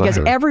because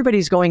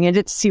everybody's going in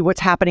it to see what's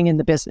happening in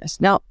the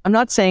business. Now, I'm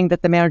not saying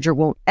that the manager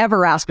won't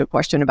ever ask a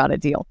question about a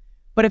deal,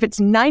 but if it's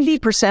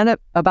 90%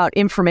 about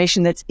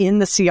information that's in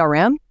the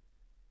CRM,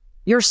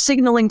 you're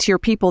signaling to your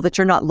people that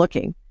you're not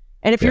looking.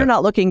 And if you're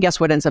not looking, guess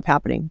what ends up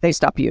happening? They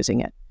stop using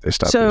it.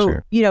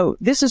 So,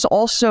 this is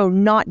also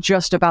not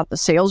just about the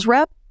sales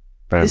rep.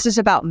 This is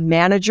about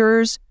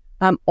managers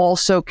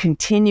also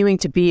continuing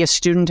to be a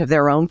student of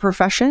their own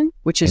profession,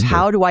 which is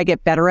how do I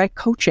get better at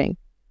coaching?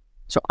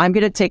 So I'm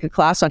going to take a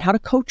class on how to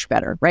coach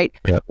better, right?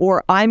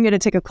 Or I'm going to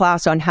take a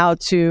class on how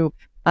to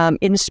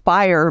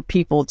inspire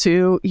people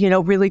to,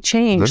 really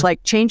change.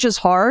 Like, change is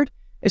hard,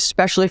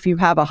 especially if you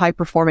have a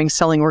high-performing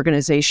selling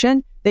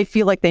organization. They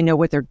feel like they know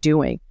what they're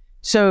doing.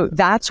 So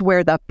that's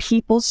where the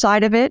people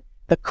side of it,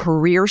 the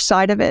career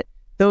side of it,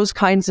 those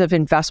kinds of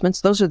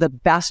investments, those are the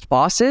best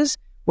bosses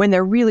when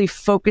they're really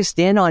focused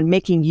in on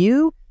making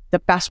you the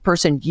best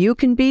person you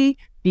can be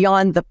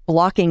beyond the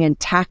blocking and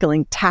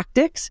tackling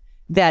tactics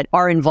that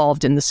are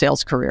involved in the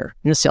sales career,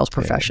 in the sales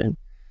profession.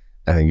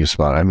 I think you're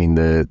spot on. I mean,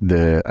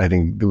 I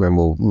think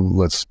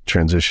let's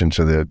transition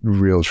to the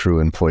real true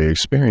employee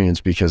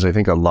experience, because I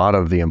think a lot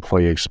of the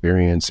employee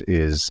experience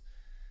is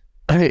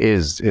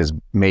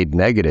made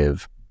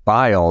negative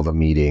buy all the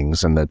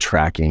meetings and the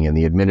tracking and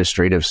the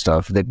administrative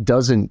stuff that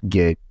doesn't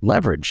get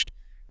leveraged,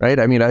 right?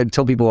 I mean, I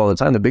tell people all the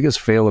time, the biggest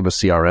fail of a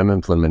CRM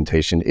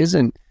implementation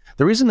isn't,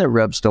 the reason that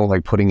reps don't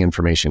like putting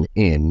information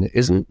in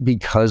isn't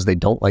because they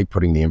don't like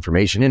putting the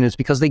information in, it's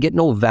because they get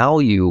no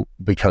value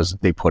because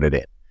they put it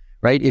in,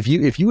 right? If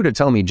you were to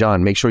tell me,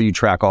 John, make sure you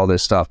track all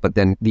this stuff, but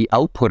then the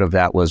output of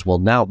that was, well,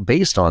 now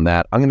based on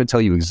that, I'm going to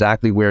tell you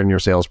exactly where in your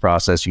sales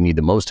process you need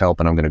the most help,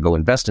 and I'm going to go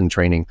invest in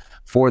training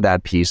for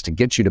that piece to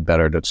get you to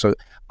better. So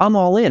I'm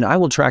all in. I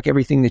will track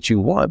everything that you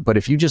want, but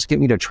if you just get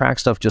me to track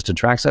stuff just to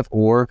track stuff,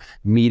 or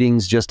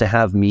meetings just to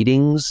have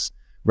meetings,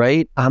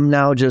 right? I'm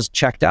now just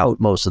checked out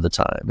most of the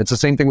time. It's the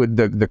same thing with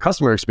the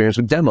customer experience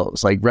with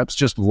demos. Like reps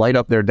just light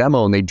up their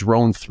demo and they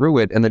drone through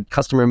it, and the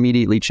customer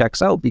immediately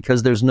checks out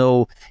because there's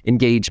no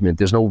engagement,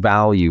 there's no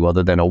value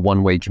other than a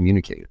one-way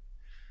communicator.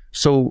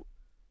 So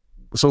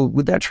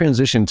with that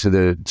transition to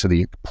the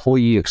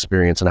employee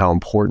experience and how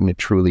important it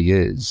truly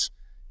is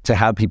to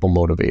have people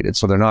motivated,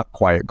 so they're not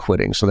quiet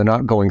quitting, so they're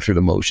not going through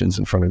the motions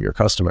in front of your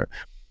customer.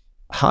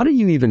 How do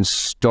you even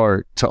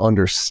start to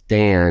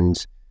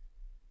understand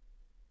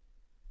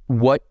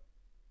what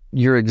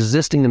your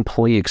existing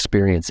employee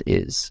experience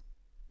is?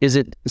 Is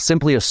it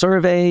simply a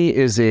survey?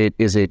 Is it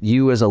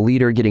you as a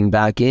leader getting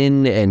back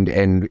in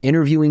and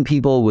interviewing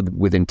people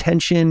with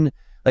intention?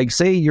 Like,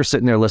 say you're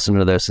sitting there listening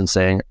to this and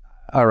saying,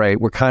 all right,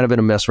 we're kind of in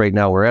a mess right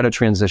now. We're at a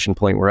transition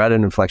point. We're at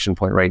an inflection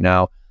point right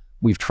now.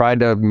 We've tried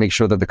to make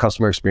sure that the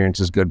customer experience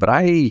is good, but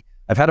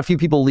I've had a few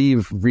people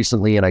leave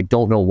recently and I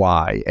don't know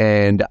why.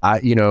 And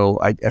I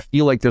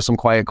feel like there's some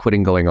quiet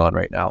quitting going on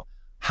right now.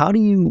 How do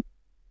you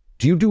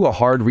do a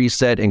hard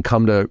reset and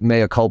come to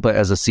mea culpa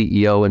as a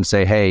CEO and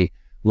say, hey,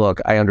 look,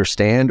 I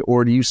understand?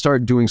 Or do you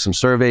start doing some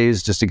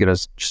surveys just to get a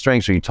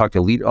strengths, or you talk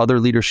to other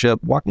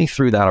leadership? Walk me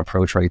through that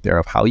approach right there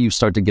of how you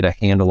start to get a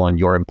handle on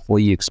your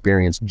employee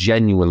experience,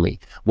 genuinely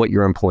what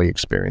your employee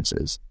experience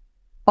is.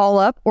 All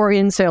up or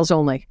in sales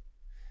only?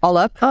 All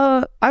up?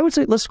 I would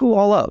say let's go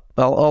all up.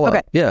 All okay.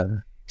 Up. Yeah.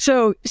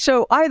 So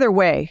either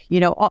way,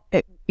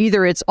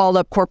 either it's all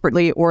up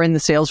corporately or in the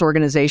sales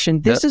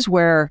organization. This is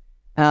where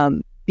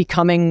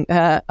becoming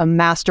a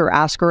master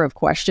asker of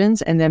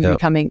questions and then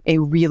becoming a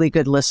really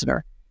good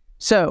listener.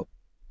 So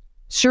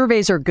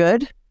surveys are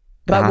good,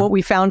 but what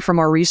we found from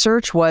our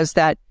research was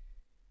that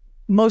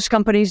most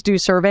companies do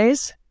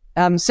surveys.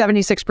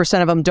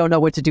 76% of them don't know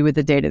what to do with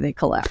the data they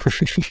collect.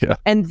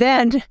 And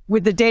then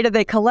with the data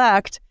they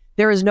collect,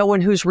 there is no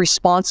one who's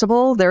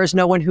responsible. There is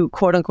no one who,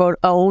 quote unquote,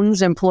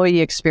 owns employee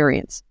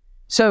experience.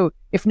 So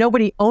if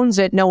nobody owns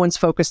it, no one's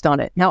focused on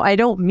it. Now, I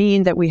don't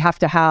mean that we have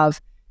to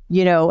have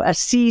a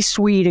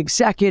C-suite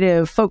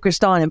executive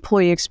focused on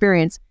employee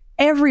experience.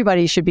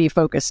 Everybody should be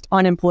focused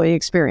on employee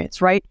experience,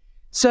 right?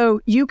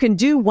 So you can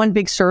do one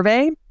big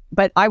survey,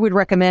 but I would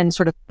recommend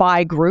sort of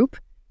by group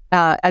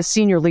as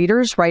senior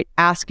leaders, right?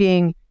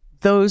 Asking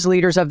those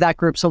leaders of that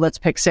group. So let's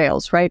pick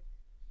sales, right?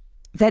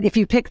 That if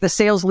you pick the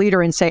sales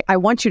leader and say, I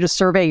want you to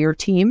survey your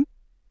team,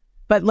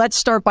 but let's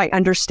start by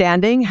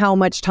understanding how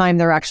much time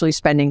they're actually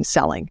spending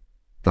selling.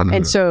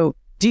 And so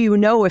do you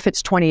know if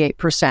it's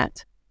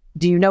 28%?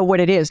 Do you know what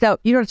it is? Now,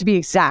 you don't have to be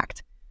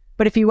exact,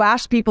 but if you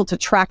ask people to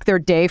track their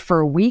day for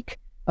a week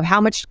of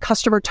how much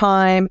customer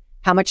time,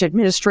 how much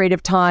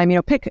administrative time,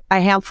 pick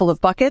a handful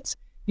of buckets,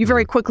 you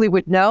very quickly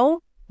would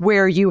know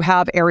where you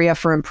have area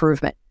for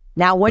improvement.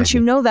 Now, once you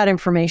know that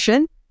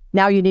information,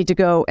 now you need to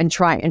go and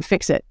try and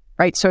fix it,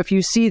 right? So if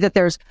you see that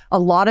there's a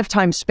lot of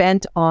time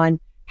spent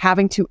on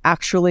having to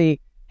actually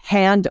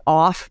hand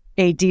off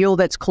a deal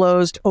that's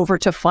closed over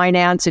to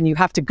finance and you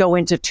have to go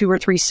into 2 or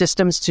 3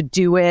 systems to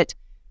do it,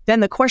 then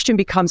the question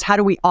becomes, how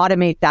do we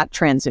automate that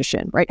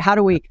transition, right? How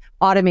do we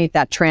automate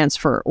that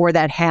transfer or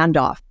that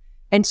handoff?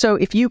 And so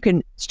if you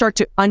can start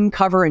to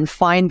uncover and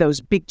find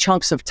those big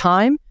chunks of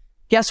time,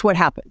 guess what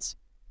happens?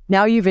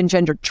 Now you've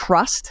engendered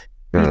trust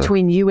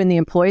between you and the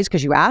employees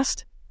because you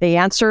asked, they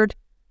answered,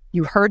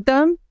 you heard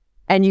them,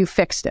 and you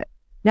fixed it.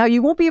 Now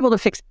you won't be able to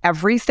fix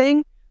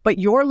everything, but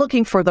you're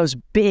looking for those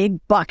big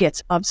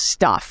buckets of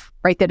stuff,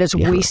 right? That is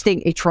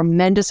wasting a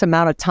tremendous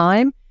amount of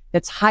time,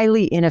 that's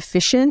highly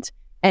inefficient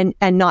and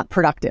not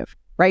productive,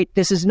 right?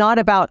 This is not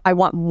about, I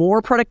want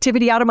more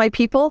productivity out of my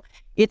people.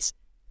 It's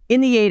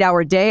in the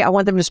 8-hour day, I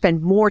want them to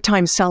spend more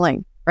time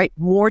selling, right?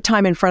 More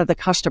time in front of the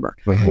customer,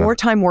 more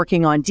time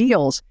working on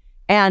deals.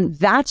 And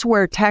that's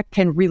where tech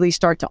can really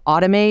start to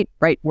automate,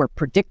 right? Where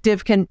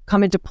predictive can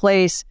come into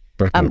place,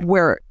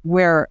 where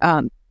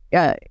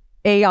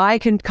AI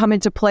can come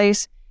into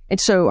place. And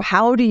so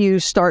how do you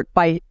start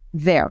by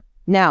there?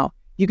 Now,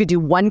 you could do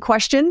one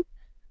question.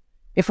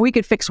 If we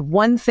could fix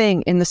one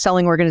thing in the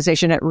selling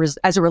organization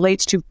as it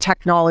relates to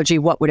technology,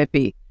 what would it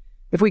be?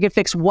 If we could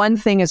fix one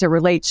thing as it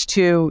relates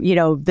to,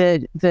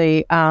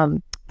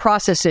 the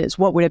processes,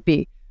 what would it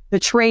be? The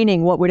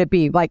training, what would it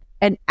be?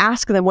 And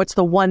ask them what's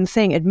the one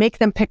thing and make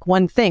them pick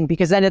one thing,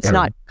 because then it's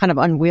not kind of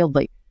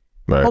unwieldy.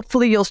 Right.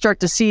 Hopefully you'll start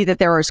to see that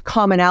there is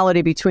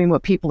commonality between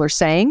what people are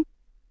saying,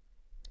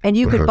 and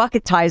you could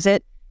bucketize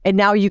it. And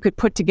now you could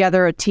put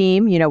together a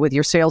team, with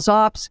your sales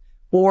ops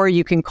or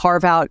you can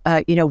carve out,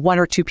 one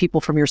or two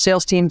people from your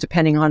sales team,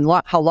 depending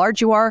on how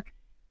large you are.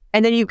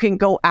 And then you can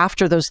go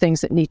after those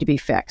things that need to be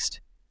fixed.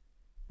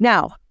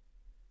 Now,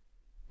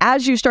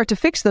 as you start to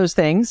fix those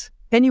things,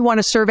 then you want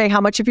to survey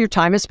how much of your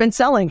time is spent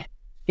selling.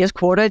 Is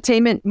quota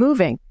attainment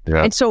moving?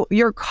 Yeah. And so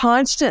you're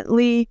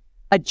constantly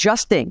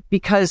adjusting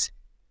because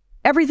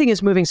everything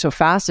is moving so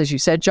fast, as you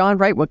said, John,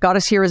 right? What got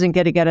us here isn't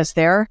going to get us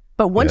there.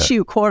 But once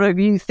you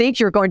think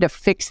you're going to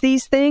fix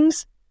these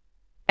things,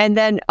 and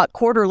then a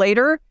quarter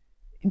later,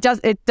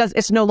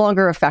 it's no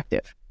longer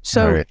effective.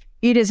 So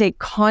it is a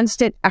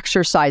constant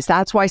exercise.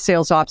 That's why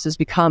sales ops has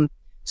become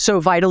so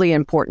vitally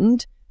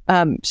important.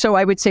 So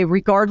I would say,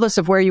 regardless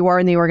of where you are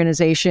in the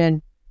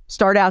organization,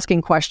 start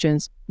asking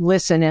questions,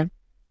 listen in,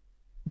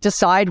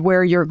 decide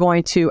where you're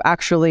going to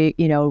actually,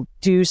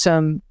 do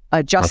some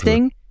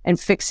adjusting and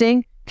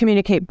fixing,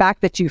 communicate back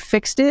that you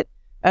fixed it.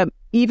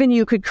 Even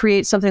you could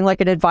create something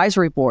like an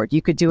advisory board.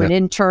 You could do an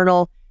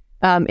internal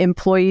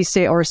employee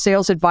or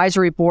sales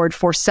advisory board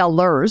for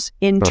sellers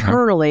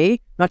internally. I'm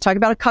not talking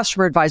about a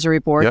customer advisory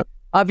board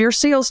of your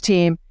sales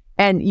team.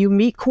 And you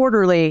meet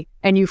quarterly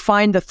and you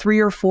find the 3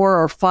 or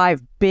 4 or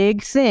 5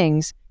 big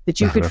things that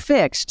you could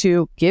fix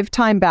to give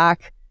time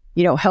back,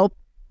 help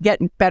get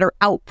better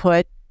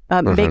output,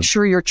 make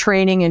sure you're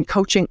training and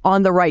coaching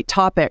on the right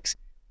topics.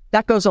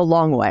 That goes a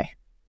long way.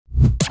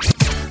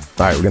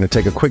 All right, we're going to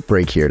take a quick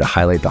break here to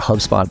highlight the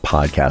HubSpot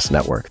Podcast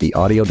Network, the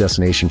audio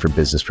destination for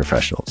business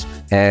professionals.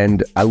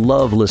 And I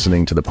love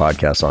listening to the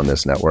podcasts on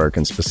this network,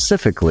 and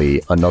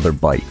specifically Another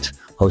Bite,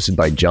 hosted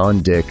by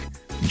John Dick,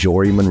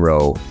 Jory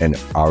Monroe, and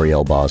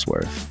Ariel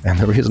Bosworth. And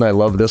the reason I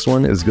love this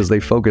one is because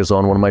they focus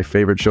on one of my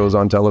favorite shows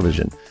on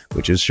television,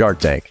 which is Shark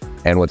Tank.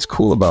 And what's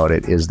cool about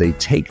it is they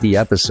take the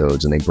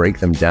episodes and they break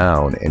them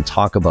down and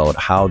talk about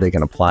how they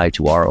can apply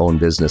to our own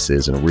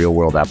businesses and real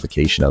world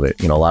application of it.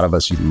 A lot of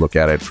us look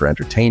at it for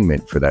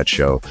entertainment for that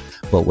show,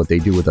 but what they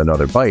do with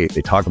Another Bite,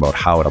 they talk about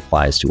how it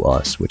applies to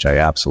us, which I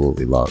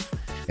absolutely love.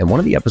 And one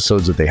of the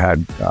episodes that they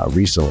had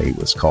recently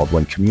was called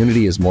When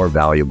Community is More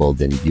Valuable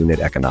Than Unit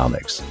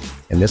Economics.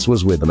 And this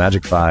was with the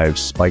Magic 5,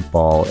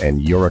 Spikeball,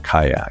 and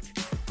Eurekayak.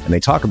 And they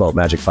talk about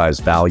Magic 5's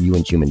value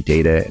in human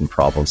data and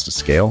problems to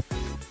scale,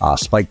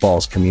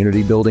 Spikeball's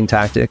community building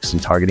tactics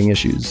and targeting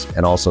issues,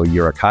 and also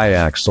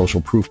Eurekayak's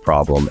social proof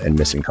problem and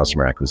missing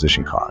customer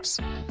acquisition costs.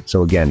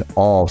 So again,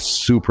 all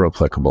super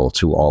applicable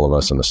to all of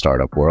us in the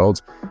startup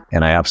world.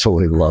 And I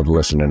absolutely love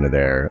listening to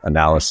their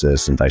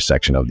analysis and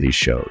dissection of these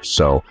shows.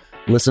 So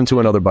listen to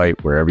Another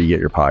Bite wherever you get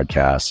your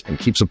podcasts and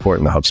keep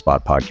supporting the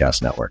HubSpot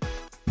Podcast Network.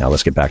 Now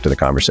let's get back to the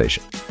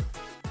conversation.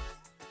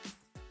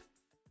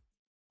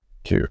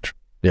 Huge.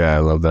 Yeah, I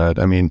love that.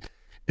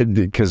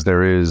 Because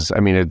there is,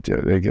 at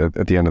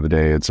the end of the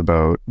day, it's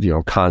about,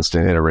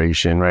 constant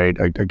iteration, right?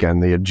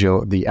 Again,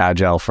 the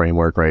agile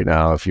framework right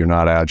now, if you're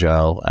not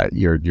agile,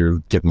 you're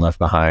getting left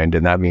behind.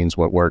 And that means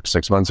what worked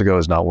 6 months ago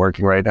is not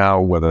working right now,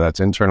 whether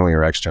that's internally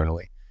or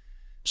externally.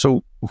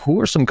 So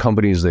who are some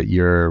companies that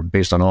you're,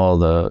 based on all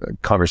the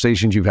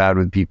conversations you've had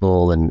with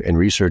people and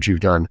research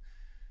you've done,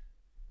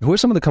 who are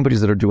some of the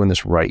companies that are doing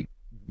this right,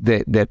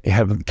 that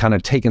have kind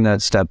of taken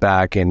that step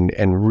back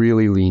and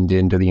really leaned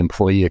into the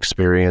employee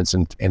experience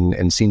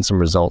and seen some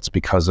results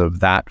because of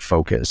that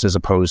focus, as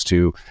opposed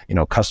to,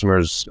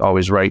 customers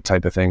always right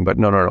type of thing, but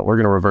no, we're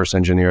going to reverse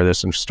engineer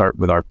this and start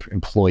with our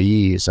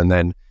employees. And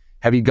then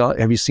have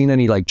you seen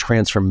any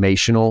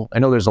transformational, I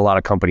know there's a lot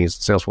of companies,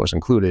 Salesforce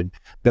included,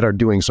 that are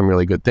doing some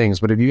really good things,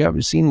 but have you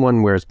ever seen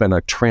one where it's been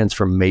a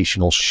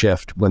transformational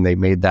shift when they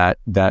made that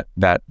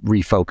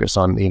refocus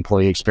on the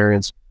employee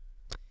experience?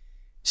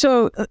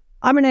 So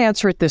I'm going to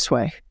answer it this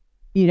way.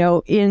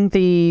 In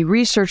the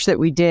research that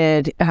we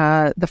did,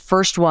 the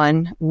first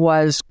one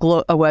was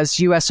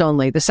US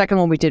only. The second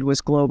one we did was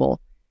global.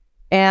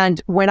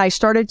 And when I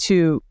started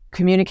to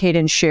communicate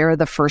and share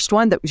the first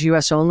one that was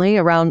US only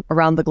around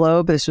the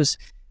globe, this was,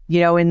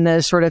 in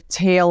the sort of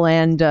tail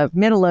end of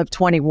middle of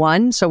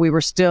 21. So we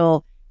were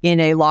still in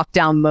a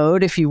lockdown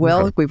mode, if you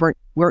will. We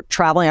weren't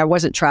traveling. I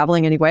wasn't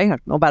traveling anyway. I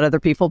don't know about other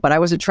people, but I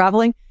wasn't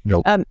traveling.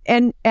 Nope.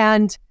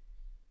 And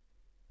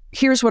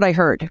here's what I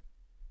heard.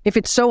 If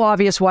it's so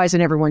obvious, why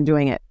isn't everyone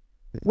doing it?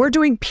 We're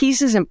doing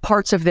pieces and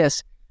parts of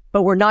this,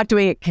 but we're not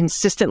doing it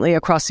consistently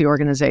across the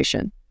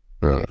organization.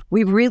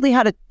 We really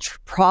had a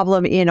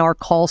problem in our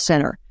call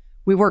center.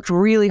 We worked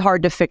really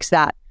hard to fix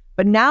that,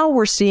 but now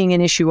we're seeing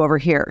an issue over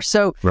here.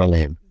 So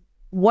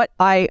what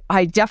I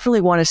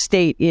definitely want to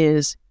state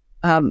is,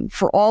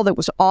 for all that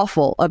was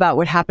awful about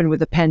what happened with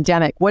the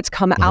pandemic, what's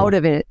come out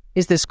of it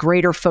is this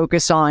greater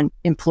focus on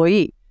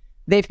employee.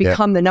 They've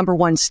become the number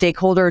one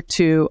stakeholder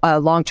to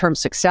long-term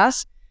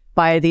success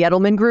by the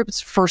Edelman Group.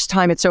 It's the first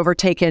time it's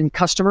overtaken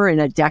customer in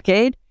a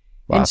decade.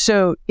 Wow. And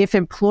so if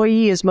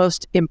employee is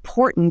most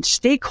important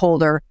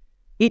stakeholder,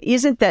 it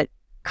isn't that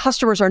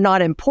customers are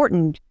not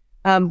important.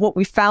 What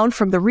we found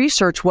from the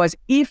research was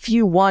if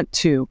you want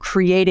to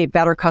create a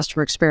better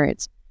customer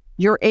experience,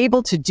 you're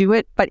able to do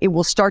it, but it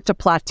will start to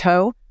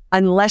plateau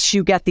unless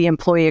you get the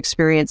employee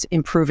experience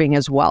improving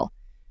as well.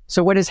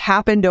 So what has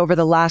happened over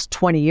the last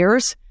 20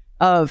 years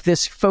of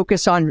this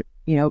focus on,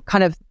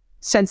 kind of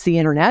since the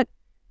internet.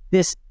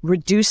 This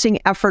reducing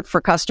effort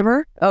for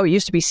customer. Oh, it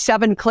used to be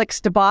 7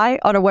 clicks to buy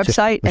on a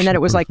website. And then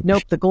it was like,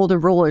 nope, the golden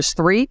rule is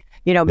 3.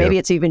 Maybe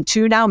it's even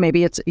 2 now.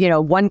 Maybe it's,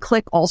 1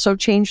 click also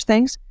changed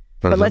things.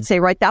 But let's say,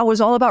 right, that was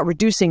all about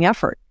reducing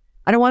effort.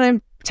 I don't want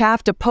them to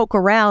have to poke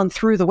around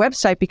through the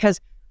website because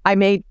I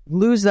may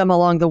lose them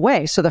along the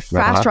way. So the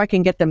faster I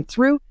can get them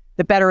through,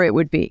 the better it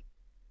would be.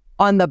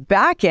 On the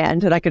back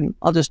end, and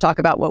I'll just talk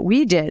about what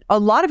we did. A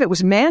lot of it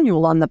was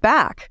manual on the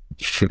back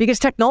because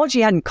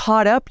technology hadn't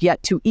caught up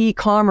yet to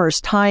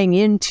e-commerce, tying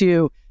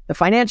into the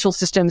financial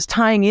systems,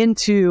 tying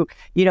into,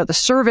 the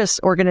service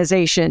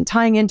organization,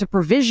 tying into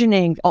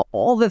provisioning,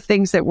 all the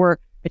things that were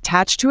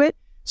attached to it.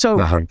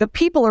 So the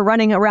people are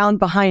running around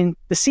behind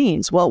the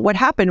scenes. Well, what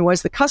happened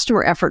was the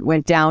customer effort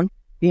went down,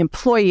 the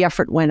employee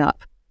effort went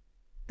up.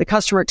 The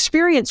customer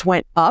experience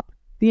went up,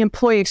 the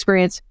employee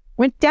experience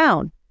went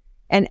down.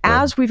 And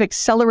as we've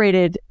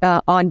accelerated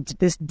on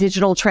this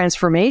digital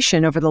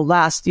transformation over the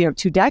last 2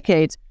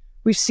 decades,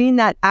 we've seen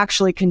that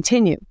actually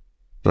continue.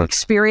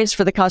 Experience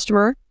for the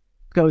customer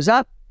goes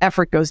up,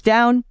 effort goes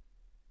down.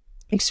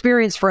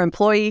 Experience for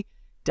employee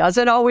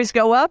doesn't always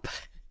go up,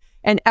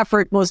 and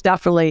effort most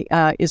definitely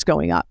is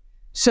going up.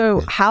 So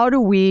how do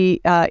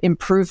we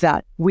improve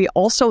that? We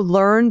also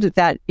learned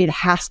that it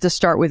has to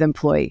start with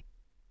employee.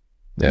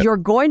 Yep. You're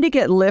going to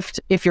get lift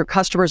if your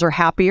customers are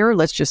happier.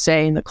 Let's just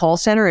say in the call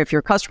center, if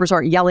your customers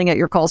aren't yelling at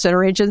your call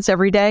center agents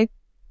every day,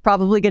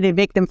 probably going to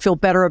make them feel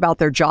better about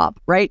their job,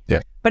 right?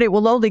 Yeah. But it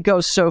will only go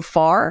so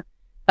far.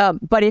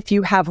 But if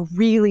you have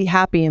really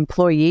happy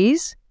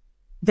employees,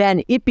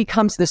 then it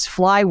becomes this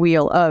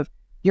flywheel of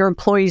your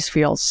employees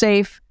feel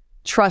safe,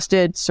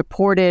 trusted,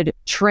 supported,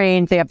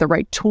 trained. They have the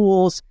right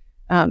tools,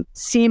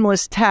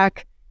 seamless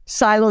tech,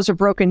 silos are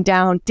broken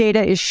down,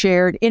 data is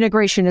shared,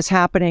 integration is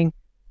happening.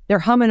 They're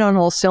humming on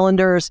all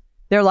cylinders.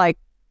 They're like,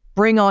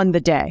 bring on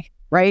the day,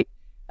 right?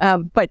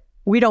 But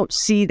we don't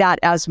see that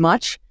as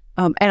much.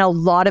 And a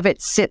lot of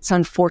it sits,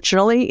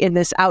 unfortunately, in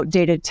this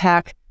outdated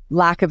tech,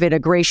 lack of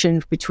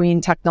integration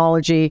between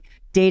technology,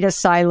 data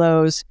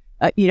silos.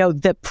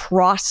 The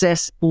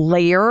process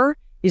layer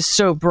is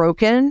so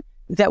broken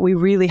that we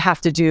really have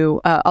to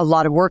do a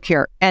lot of work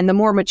here. And the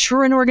more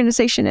mature an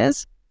organization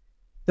is,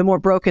 the more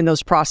broken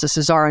those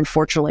processes are,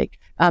 unfortunately.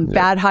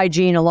 Bad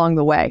hygiene along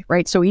the way,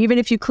 right? So even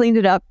if you cleaned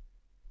it up,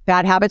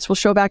 bad habits will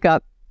show back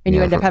up and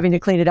you end up having to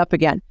clean it up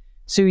again.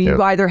 So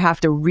you either have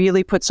to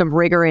really put some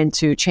rigor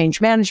into change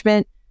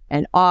management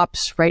and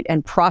ops, right?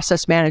 And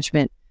process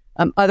management.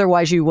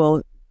 Otherwise, you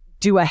will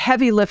do a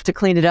heavy lift to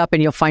clean it up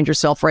and you'll find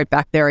yourself right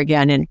back there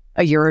again in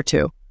a year or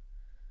 2.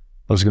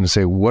 I was going to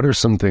say, what are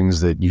some things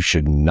that you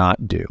should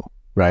not do?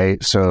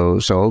 Right. So,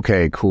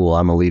 okay, cool.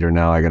 I'm a leader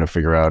now. I got to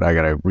figure out, I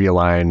got to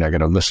realign, I got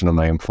to listen to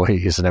my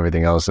employees and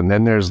everything else. And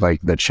then there's like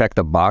the check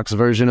the box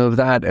version of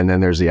that. And then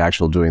there's the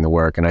actual doing the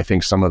work. And I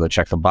think some of the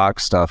check the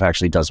box stuff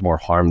actually does more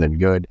harm than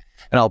good.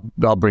 And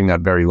I'll bring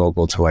that very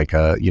local to like,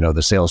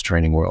 the sales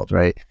training world,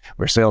 right?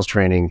 Where sales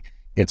training,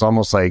 it's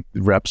almost like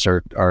reps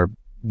are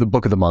the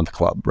book of the month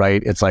club,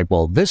 right? It's like,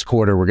 well, this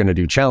quarter we're going to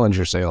do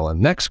challenger sale, and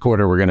next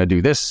quarter we're going to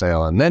do this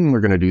sale, and then we're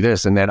going to do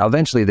this. And then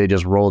eventually they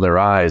just roll their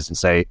eyes and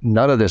say,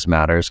 none of this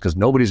matters because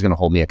nobody's going to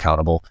hold me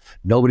accountable.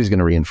 Nobody's going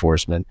to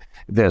reinforcement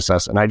this,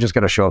 us. And I just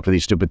got to show up to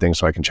these stupid things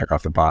so I can check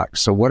off the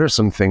box. So what are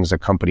some things that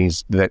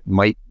companies that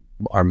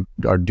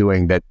are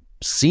doing that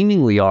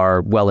seemingly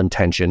are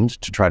well-intentioned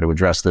to try to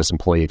address this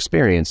employee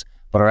experience,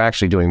 but are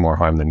actually doing more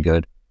harm than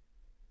good?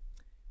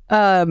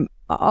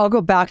 I'll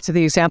go back to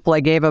the example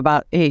I gave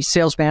about a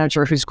sales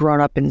manager who's grown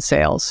up in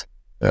sales.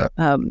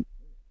 Yeah.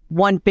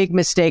 One big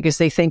mistake is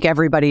they think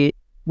everybody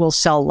will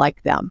sell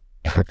like them.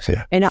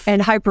 Yeah.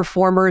 And high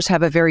performers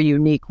have a very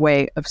unique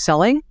way of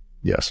selling.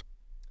 Yes.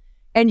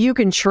 And you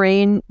can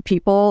train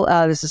people.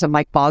 This is a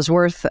Mike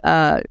Bosworth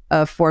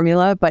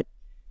formula, but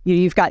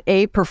you've got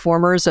A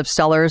performers of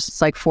sellers.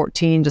 It's like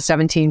 14 to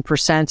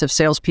 17% of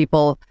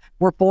salespeople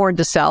were born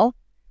to sell.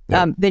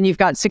 Yeah. Then you've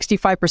got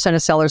 65%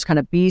 of sellers, kind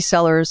of B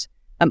sellers,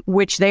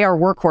 which they are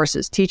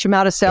workhorses. Teach them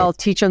how to sell,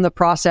 teach them the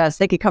process.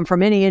 They could come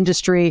from any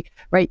industry,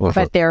 right?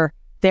 But they're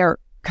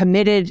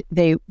committed,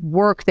 they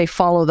work, they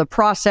follow the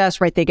process,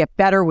 right? They get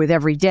better with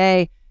every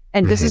day.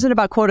 And this isn't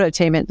about quota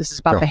attainment. This is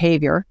about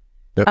behavior.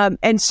 Yep.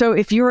 And so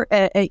if you're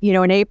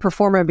an A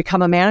performer and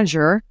become a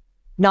manager,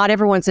 not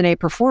everyone's an A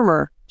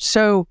performer.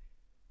 So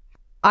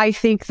I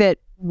think that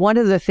one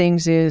of the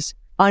things is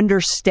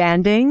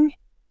understanding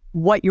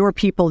what your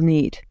people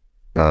need.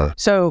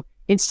 So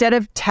instead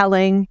of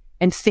telling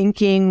and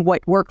thinking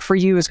what worked for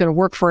you is going to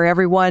work for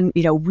everyone,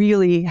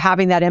 really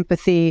having that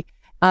empathy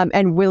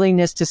and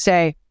willingness to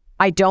say,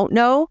 I don't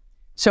know.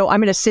 So I'm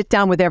going to sit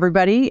down with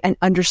everybody and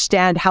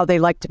understand how they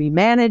like to be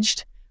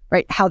managed,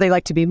 right? How they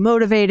like to be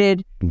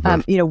motivated.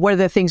 What are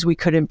the things we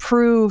could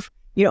improve,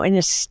 and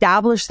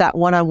establish that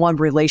one-on-one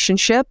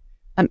relationship.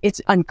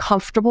 It's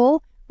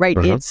uncomfortable, right?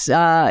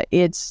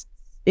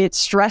 It's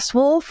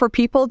stressful for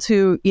people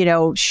to,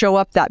 show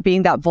up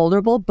being that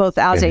vulnerable, both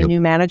as a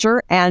new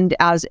manager and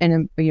as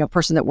a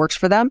person that works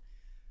for them.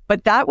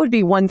 But that would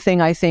be one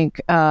thing I think,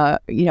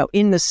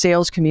 in the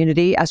sales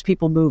community, as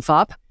people move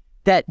up,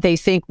 that they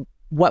think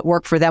what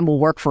worked for them will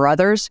work for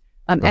others.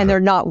 And they're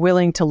not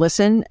willing to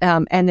listen.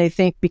 And they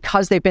think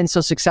because they've been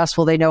so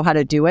successful, they know how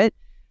to do it.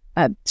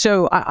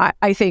 So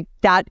I think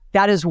that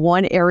is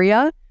one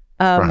area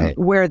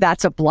where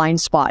that's a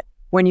blind spot.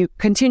 When you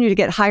continue to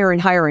get higher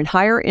and higher and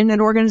higher in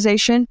an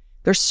organization,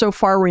 they're so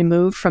far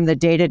removed from the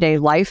day-to-day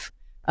life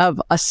of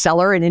a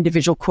seller, an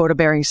individual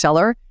quota-bearing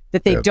seller,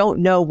 that they don't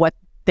know what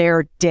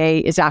their day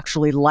is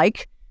actually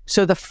like.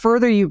 So the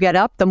further you get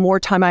up, the more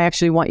time I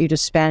actually want you to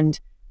spend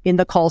in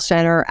the call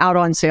center, out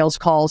on sales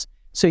calls,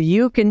 so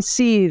you can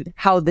see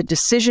how the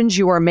decisions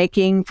you are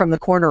making from the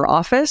corner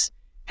office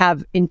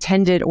have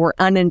intended or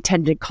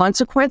unintended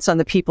consequence on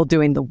the people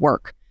doing the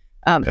work.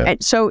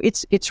 And so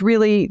it's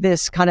really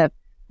this kind of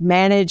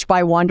manage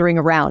by wandering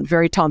around,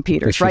 very Tom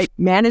Peters, right?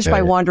 Manage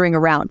by wandering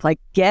around, like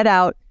get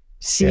out,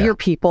 see your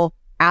people,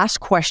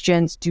 ask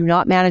questions, do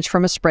not manage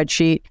from a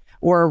spreadsheet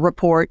or a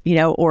report,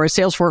 or a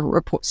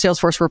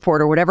Salesforce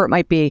report or whatever it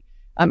might be.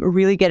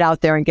 Really get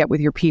out there and get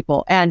with your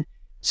people. And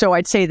so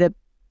I'd say that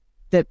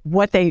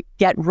what they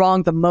get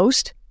wrong the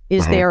most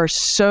is there's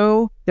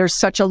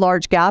such a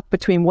large gap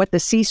between what the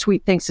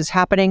C-suite thinks is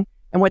happening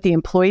and what the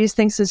employees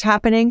thinks is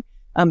happening,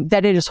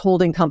 that it is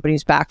holding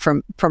companies back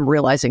from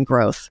realizing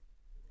growth.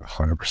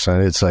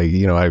 100%. It's like,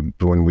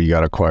 when we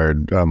got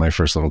acquired, my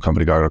first little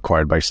company got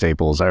acquired by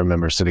Staples, I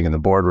remember sitting in the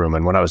boardroom,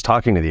 and when I was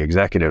talking to the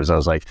executives, I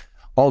was like,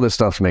 all this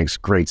stuff makes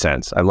great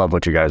sense. I love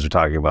what you guys are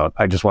talking about.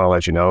 I just want to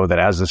let you know that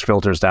as this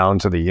filters down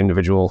to the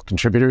individual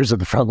contributors at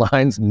the front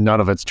lines, none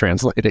of it's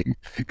translating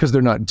because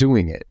they're not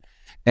doing it.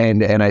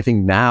 And I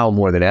think now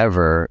more than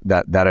ever,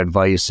 that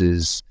advice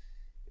is,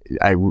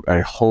 I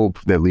hope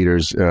that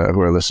leaders who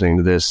are listening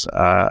to this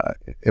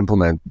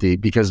implement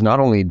because not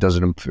only does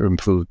it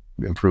improve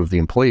the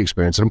employee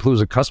experience, it improves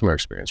the customer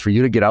experience. For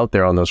you to get out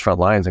there on those front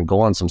lines and go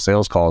on some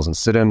sales calls and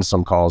sit in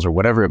some calls or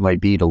whatever it might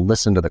be to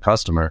listen to the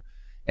customer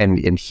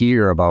and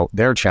hear about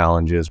their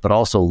challenges, but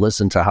also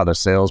listen to how the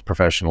sales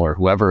professional or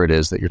whoever it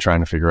is that you're trying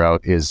to figure out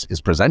is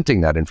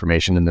presenting that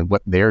information and then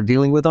what they're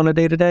dealing with on a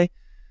day-to-day.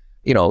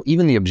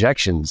 Even the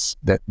objections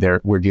that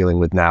we're dealing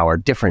with now are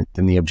different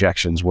than the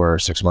objections were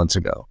 6 months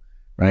ago,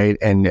 right?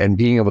 And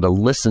being able to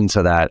listen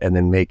to that and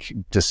then make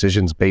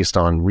decisions based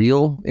on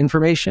real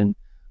information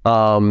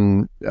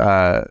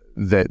that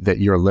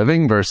you're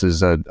living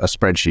versus a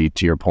spreadsheet,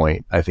 to your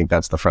point. I think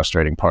that's the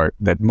frustrating part,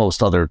 that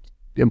most other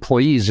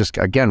employees just,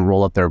 again,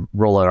 roll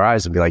their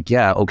eyes and be like,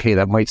 yeah, okay,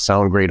 that might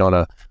sound great on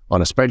a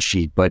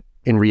spreadsheet, but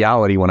in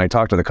reality, when I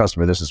talk to the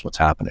customer, this is what's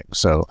happening.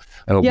 So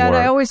and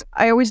I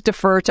always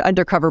defer to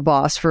Undercover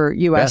Boss for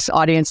US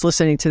audience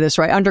listening to this,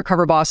 right?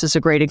 Undercover Boss is a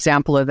great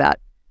example of that.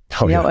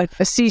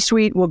 A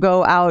C-suite will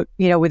go out,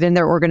 within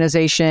their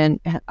organization.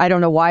 I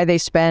don't know why they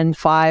spend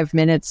 5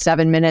 minutes,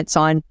 7 minutes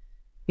on,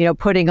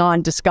 putting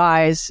on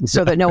disguise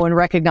so that no one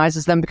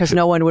recognizes them, because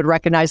no one would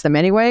recognize them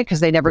anyway,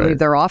 because they never leave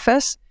their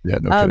office. Yeah,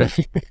 no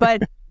kidding.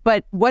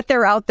 But what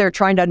they're out there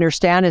trying to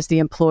understand is the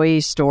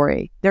employee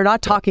story. They're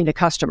not talking to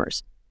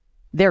customers.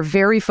 They're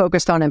very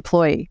focused on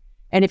employee.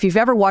 And if you've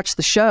ever watched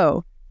the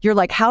show, you're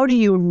like, how do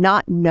you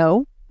not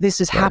know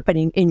this is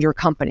happening in your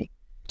company?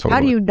 Totally.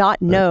 How do you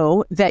not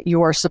know that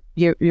your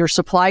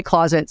supply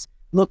closets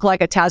look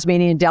like a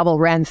Tasmanian devil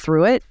ran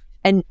through it,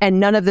 and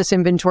none of this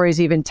inventory is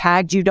even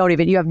tagged? You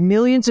have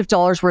millions of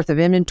dollars worth of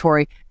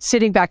inventory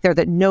sitting back there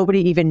that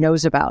nobody even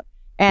knows about.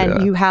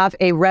 And you have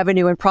a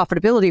revenue and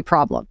profitability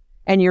problem,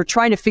 and you're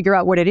trying to figure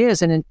out what it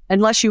is. And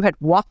unless you had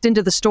walked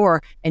into the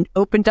store and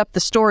opened up the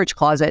storage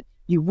closet,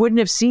 you wouldn't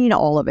have seen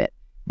all of it.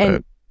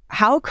 And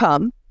how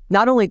come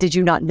not only did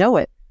you not know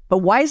it, but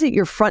why is it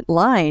your front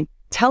line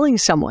telling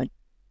someone?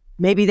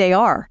 Maybe they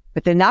are,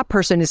 but then that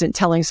person isn't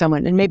telling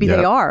someone, and maybe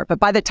they are. But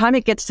by the time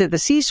it gets to the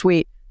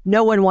C-suite,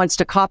 no one wants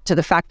to cop to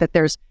the fact that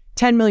there's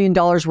 $10 million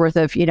worth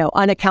of,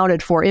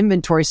 unaccounted for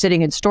inventory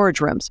sitting in storage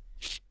rooms.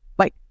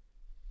 Like,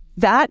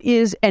 that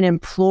is an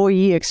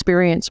employee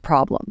experience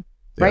problem,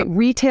 right?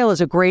 Retail is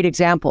a great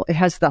example. It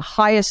has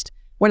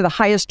one of the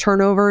highest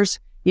turnovers.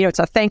 It's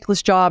a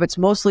thankless job. It's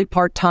mostly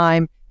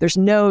part-time. There's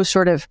no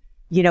sort of,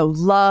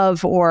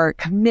 love or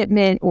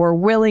commitment or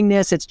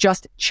willingness. It's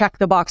just check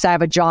the box. I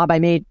have a job. I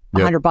made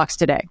 $100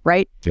 today,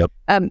 right? Yep.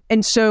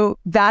 And so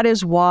that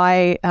is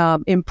why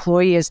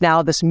employee is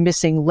now this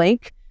missing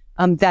link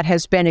that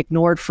has been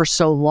ignored for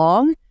so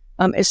long,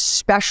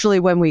 especially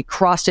when we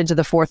crossed into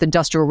the fourth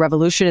industrial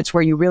revolution. It's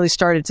where you really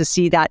started to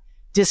see that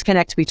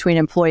disconnect between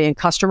employee and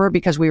customer,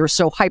 because we were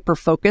so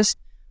hyper-focused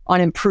on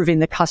improving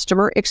the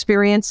customer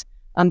experience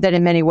that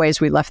in many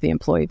ways we left the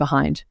employee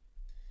behind.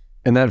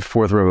 And that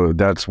fourth revolution,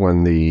 that's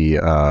when the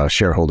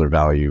shareholder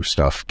value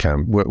stuff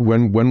came.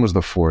 When was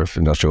the fourth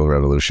industrial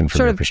revolution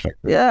from your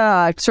perspective?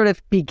 Yeah, sort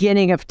of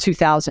beginning of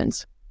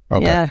 2000s.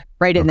 Okay. Yeah,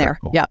 right in there.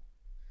 Cool. Yeah,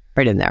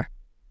 right in there.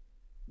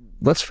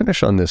 Let's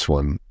finish on this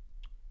one.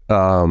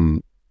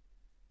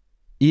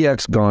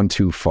 EX gone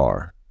too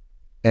far.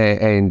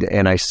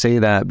 And I say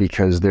that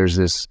because there's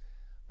this,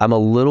 I'm a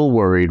little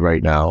worried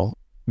right now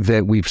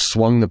that we've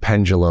swung the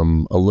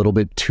pendulum a little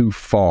bit too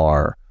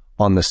far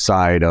on the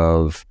side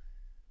of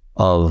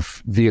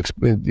of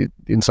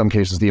in some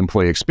cases, the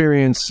employee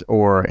experience,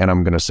 and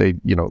I'm going to say,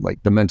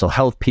 like the mental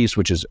health piece,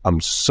 which is, I'm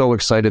so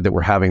excited that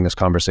we're having this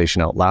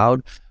conversation out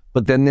loud.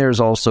 But then there's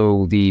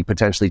also the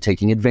potentially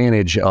taking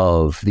advantage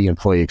of the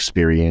employee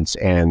experience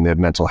and the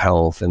mental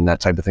health and that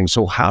type of thing.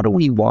 So how do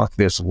we walk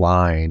this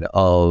line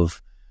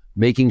of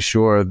making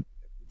sure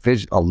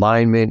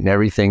alignment and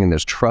everything, and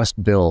there's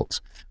trust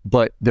built,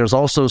 but there's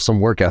also some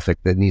work ethic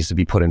that needs to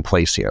be put in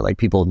place here. Like,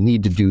 people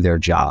need to do their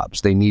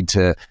jobs. They need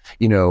to,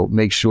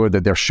 make sure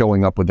that they're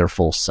showing up with their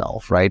full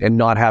self, right? And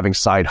not having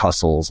side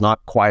hustles,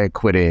 not quiet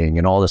quitting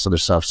and all this other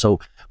stuff. So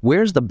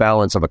where's the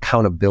balance of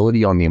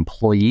accountability on the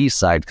employee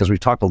side? Because we've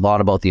talked a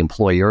lot about the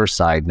employer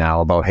side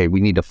now about, hey,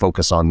 we need to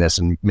focus on this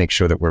and make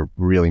sure that we're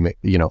really,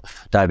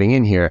 diving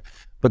in here.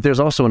 But there's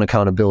also an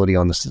accountability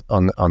on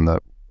the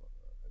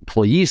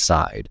employee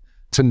side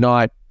to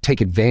not take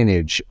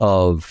advantage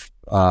of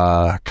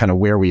kind of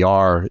where we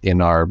are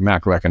in our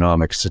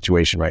macroeconomic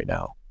situation right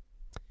now.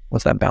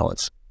 What's that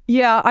balance?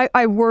 Yeah,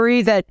 I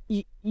worry that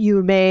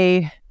you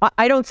may,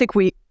 I don't think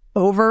we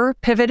over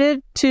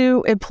pivoted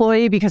to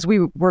employee because we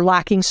were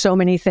lacking so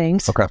many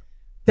things. Okay.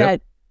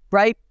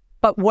 Right?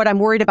 But what I'm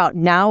worried about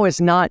now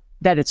is not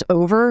that it's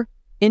over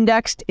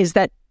indexed, is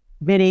that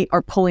many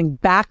are pulling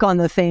back on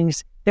the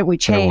things that we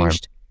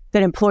changed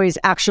that employees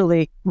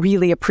actually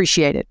really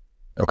appreciated.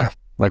 Okay.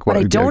 Like what? But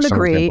I don't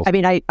agree. Examples. I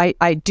mean,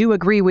 I do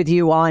agree with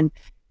you on,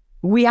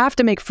 we have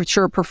to make for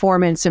sure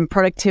performance and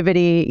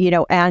productivity,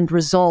 and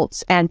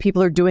results, and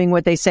people are doing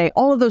what they say.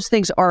 All of those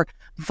things are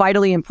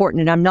vitally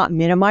important, and I'm not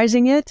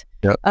minimizing it.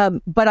 Yep.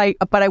 But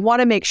I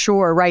want to make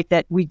sure, right,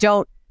 that we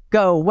don't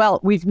go, well,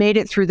 we've made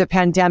it through the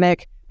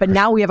pandemic, but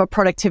now we have a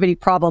productivity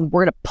problem.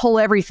 We're going to pull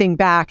everything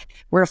back.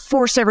 We're going to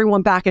force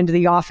everyone back into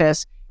the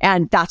office,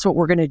 and that's what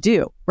we're going to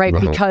do, right?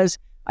 Uh-huh. Because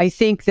I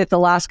think that the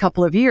last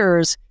couple of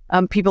years,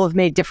 people have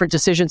made different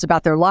decisions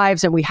about their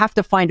lives, and we have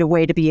to find a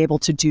way to be able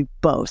to do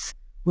both.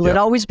 Will it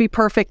always be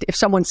perfect if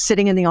someone's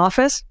sitting in the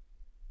office?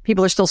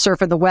 People are still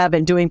surfing the web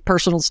and doing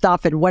personal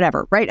stuff and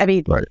whatever, right? I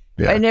mean, right.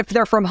 Yeah. And if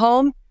they're from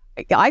home,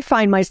 I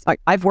find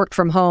I've worked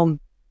from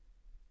home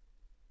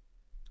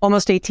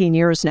almost 18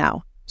 years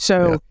now.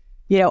 So,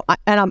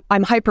 and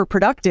I'm hyper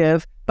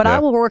productive, but I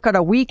will work on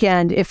a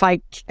weekend. If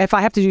I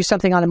have to do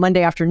something on a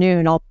Monday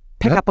afternoon, I'll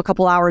pick up a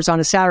couple hours on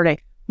a Saturday.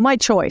 My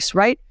choice,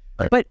 right?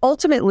 But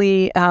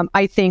ultimately,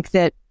 I think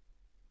that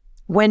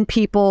when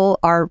people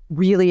are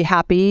really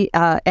happy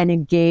and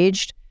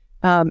engaged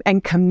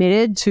and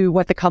committed to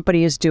what the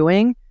company is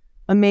doing,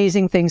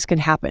 amazing things can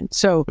happen.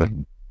 So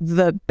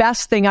the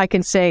best thing I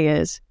can say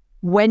is,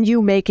 when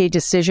you make a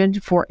decision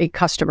for a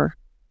customer,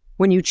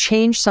 when you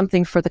change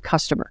something for the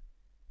customer,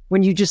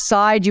 when you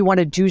decide you want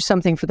to do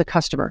something for the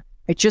customer,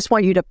 I just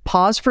want you to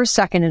pause for a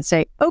second and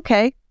say,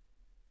 okay,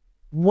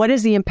 what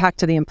is the impact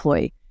to the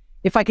employee?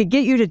 If I could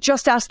get you to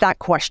just ask that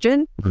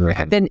question,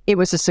 then it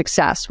was a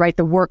success, right?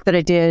 The work that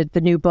I did,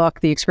 the new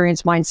book, the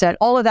experience mindset,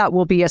 all of that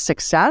will be a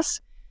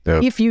success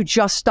if you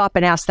just stop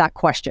and ask that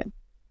question.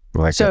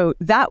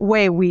 That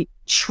way we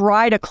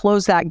try to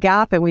close that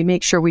gap and we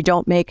make sure we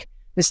don't make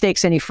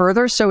mistakes any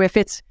further. So if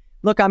it's,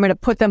 look, I'm going to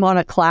put them on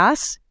a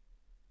class,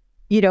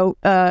 or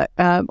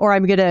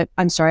I'm going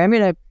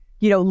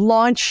to,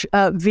 launch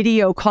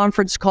video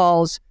conference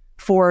calls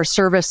for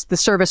the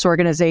service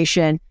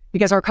organization,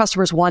 because our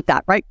customers want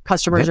that, right?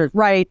 Customers are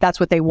right. That's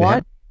what they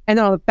want. And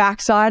then on the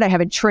backside, I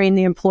haven't trained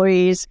the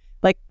employees.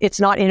 Like, it's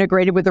not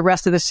integrated with the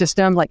rest of the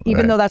system. Like,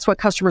 even though that's what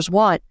customers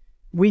want,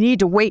 we need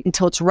to wait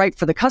until it's right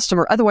for the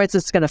customer. Otherwise,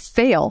 it's going to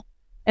fail.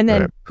 And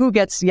then who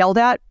gets yelled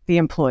at? The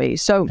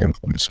employees. So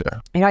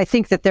I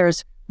think that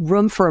there's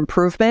room for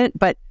improvement,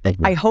 but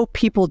I hope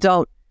people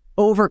don't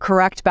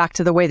overcorrect back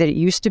to the way that it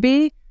used to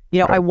be.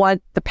 I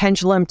want the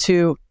pendulum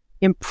to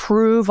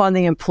improve on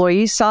the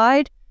employee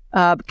side,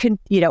 and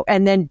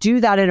then do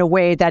that in a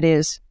way that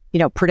is,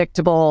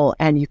 predictable,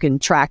 and you can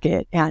track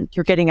it and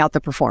you're getting out the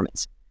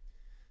performance.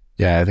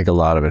 Yeah, I think a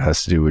lot of it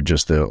has to do with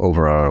just the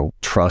overall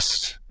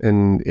trust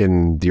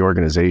in the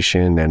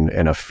organization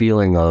and a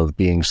feeling of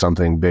being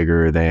something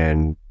bigger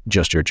than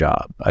just your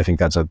job. I think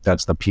that's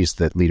the piece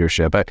that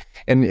leadership,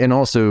 and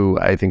also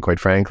I think, quite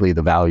frankly,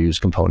 the values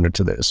component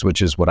to this,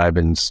 which is what I've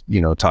been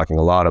talking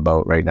a lot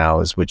about right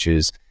now,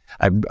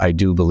 I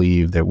do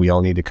believe that we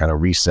all need to kind of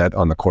reset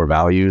on the core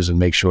values and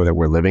make sure that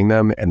we're living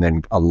them, and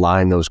then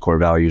align those core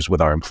values with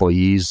our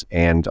employees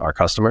and our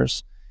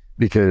customers.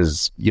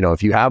 Because,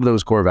 if you have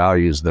those core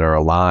values that are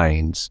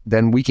aligned,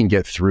 then we can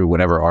get through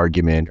whatever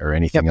argument or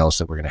anything else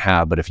that we're going to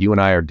have. But if you and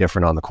I are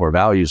different on the core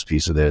values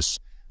piece of this,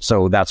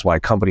 so that's why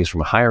companies,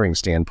 from a hiring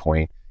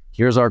standpoint,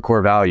 here's our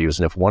core values.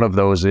 And if one of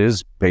those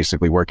is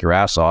basically work your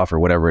ass off or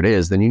whatever it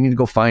is, then you need to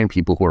go find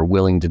people who are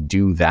willing to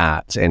do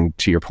that. And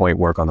to your point,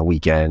 work on the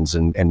weekends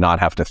and not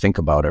have to think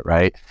about it,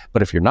 right?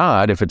 But if you're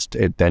not,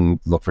 then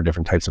look for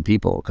different types of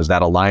people, because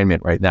that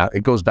alignment right now,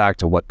 it goes back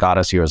to what got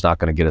us here is not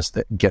going to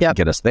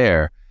get us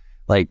there.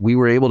 Like, we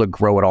were able to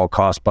grow at all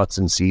costs, butts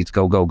and seats,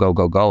 go,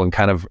 and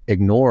kind of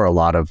ignore a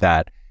lot of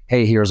that.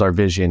 Hey, here's our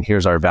vision,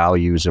 here's our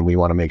values, and we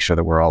want to make sure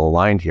that we're all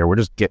aligned here. We're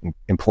just getting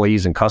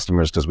employees and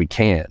customers because we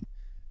can.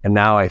 And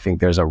now I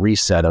think there's a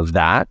reset of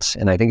that.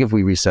 And I think if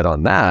we reset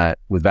on that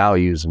with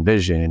values and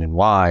vision and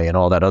why and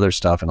all that other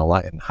stuff and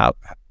how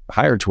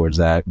higher towards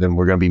that, then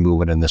we're going to be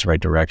moving in this right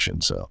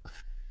direction. So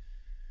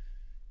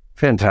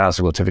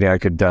fantastic. Well,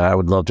 Tiffani, I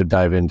would love to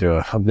dive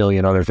into a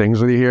million other things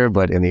with you here,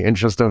 but in the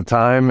interest of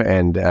time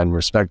and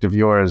respect of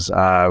yours,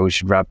 we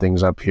should wrap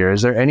things up here.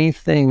 Is there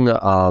anything,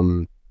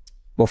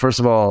 well, first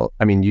of all,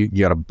 I mean, you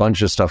got a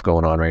bunch of stuff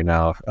going on right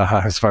now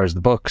as far as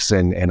the books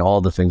and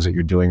all the things that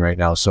you're doing right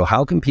now. So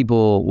how can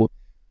people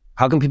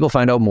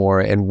find out more,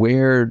 and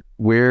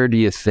where do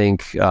you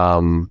think,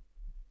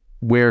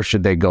 where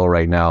should they go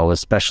right now,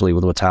 especially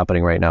with what's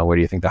happening right now? Where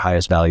do you think the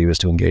highest value is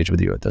to engage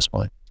with you at this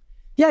point?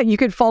 Yeah, you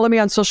could follow me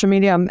on social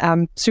media.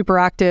 I'm super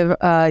active.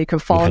 You can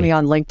follow me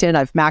on LinkedIn.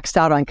 I've maxed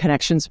out on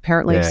connections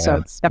apparently, so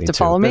you have to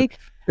follow me.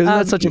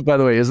 By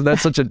the way, isn't that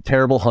such a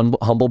terrible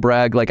humble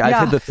brag? Like I've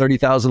hit the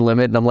 30,000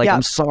 limit and I'm like,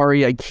 I'm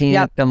sorry, I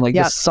can't. I'm like,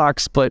 this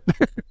sucks, but.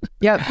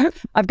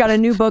 I've got a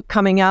new book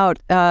coming out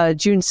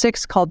June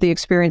 6th called The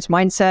Experience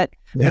Mindset.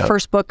 The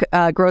first book,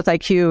 Growth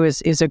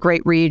IQ, is a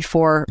great read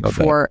for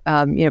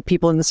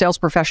people in the sales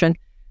profession.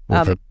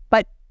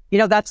 But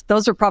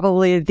those are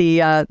probably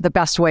the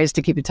best ways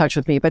to keep in touch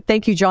with me. But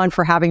thank you, John,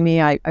 for having me.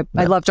 I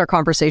loved our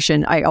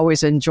conversation. I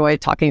always enjoy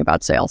talking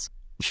about sales.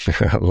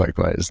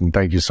 Likewise. And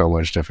thank you so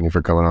much, Tiffani,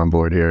 for coming on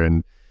board here.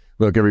 And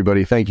look,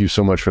 everybody, thank you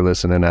so much for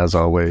listening, as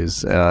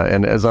always.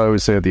 And as I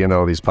always say at the end of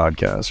all these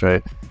podcasts,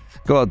 right?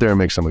 Go out there and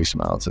make somebody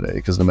smile today,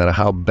 because no matter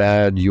how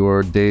bad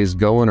your day's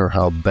going or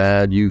how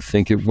bad you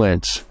think it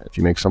went, if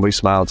you make somebody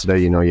smile today,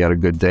 you know you had a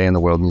good day, and the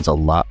world needs a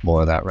lot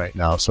more of that right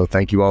now. So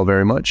thank you all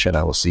very much, and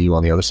I will see you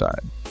on the other side.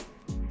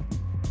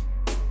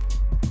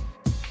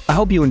 I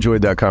hope you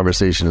enjoyed that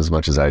conversation as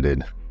much as I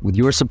did. With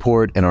your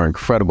support and our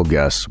incredible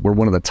guests, we're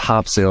one of the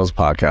top sales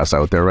podcasts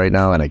out there right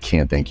now, and I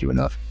can't thank you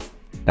enough.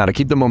 Now, to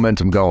keep the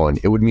momentum going,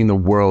 it would mean the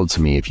world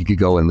to me if you could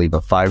go and leave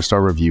a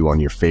 5-star review on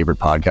your favorite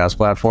podcast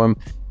platform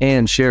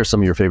and share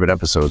some of your favorite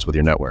episodes with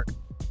your network.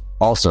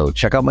 Also,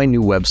 check out my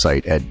new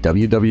website at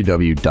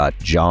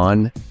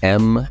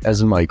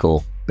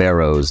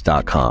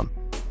www.johnm.barrows.com,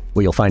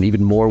 where you'll find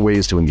even more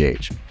ways to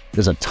engage.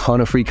 There's a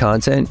ton of free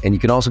content, and you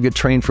can also get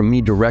trained from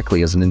me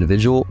directly as an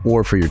individual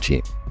or for your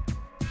team.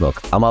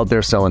 Look, I'm out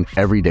there selling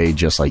every day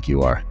just like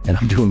you are, and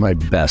I'm doing my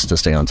best to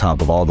stay on top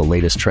of all the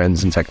latest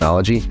trends in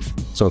technology.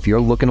 So if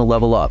you're looking to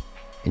level up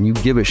and you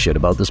give a shit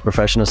about this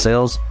profession of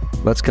sales,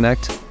 let's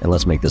connect and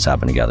let's make this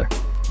happen together.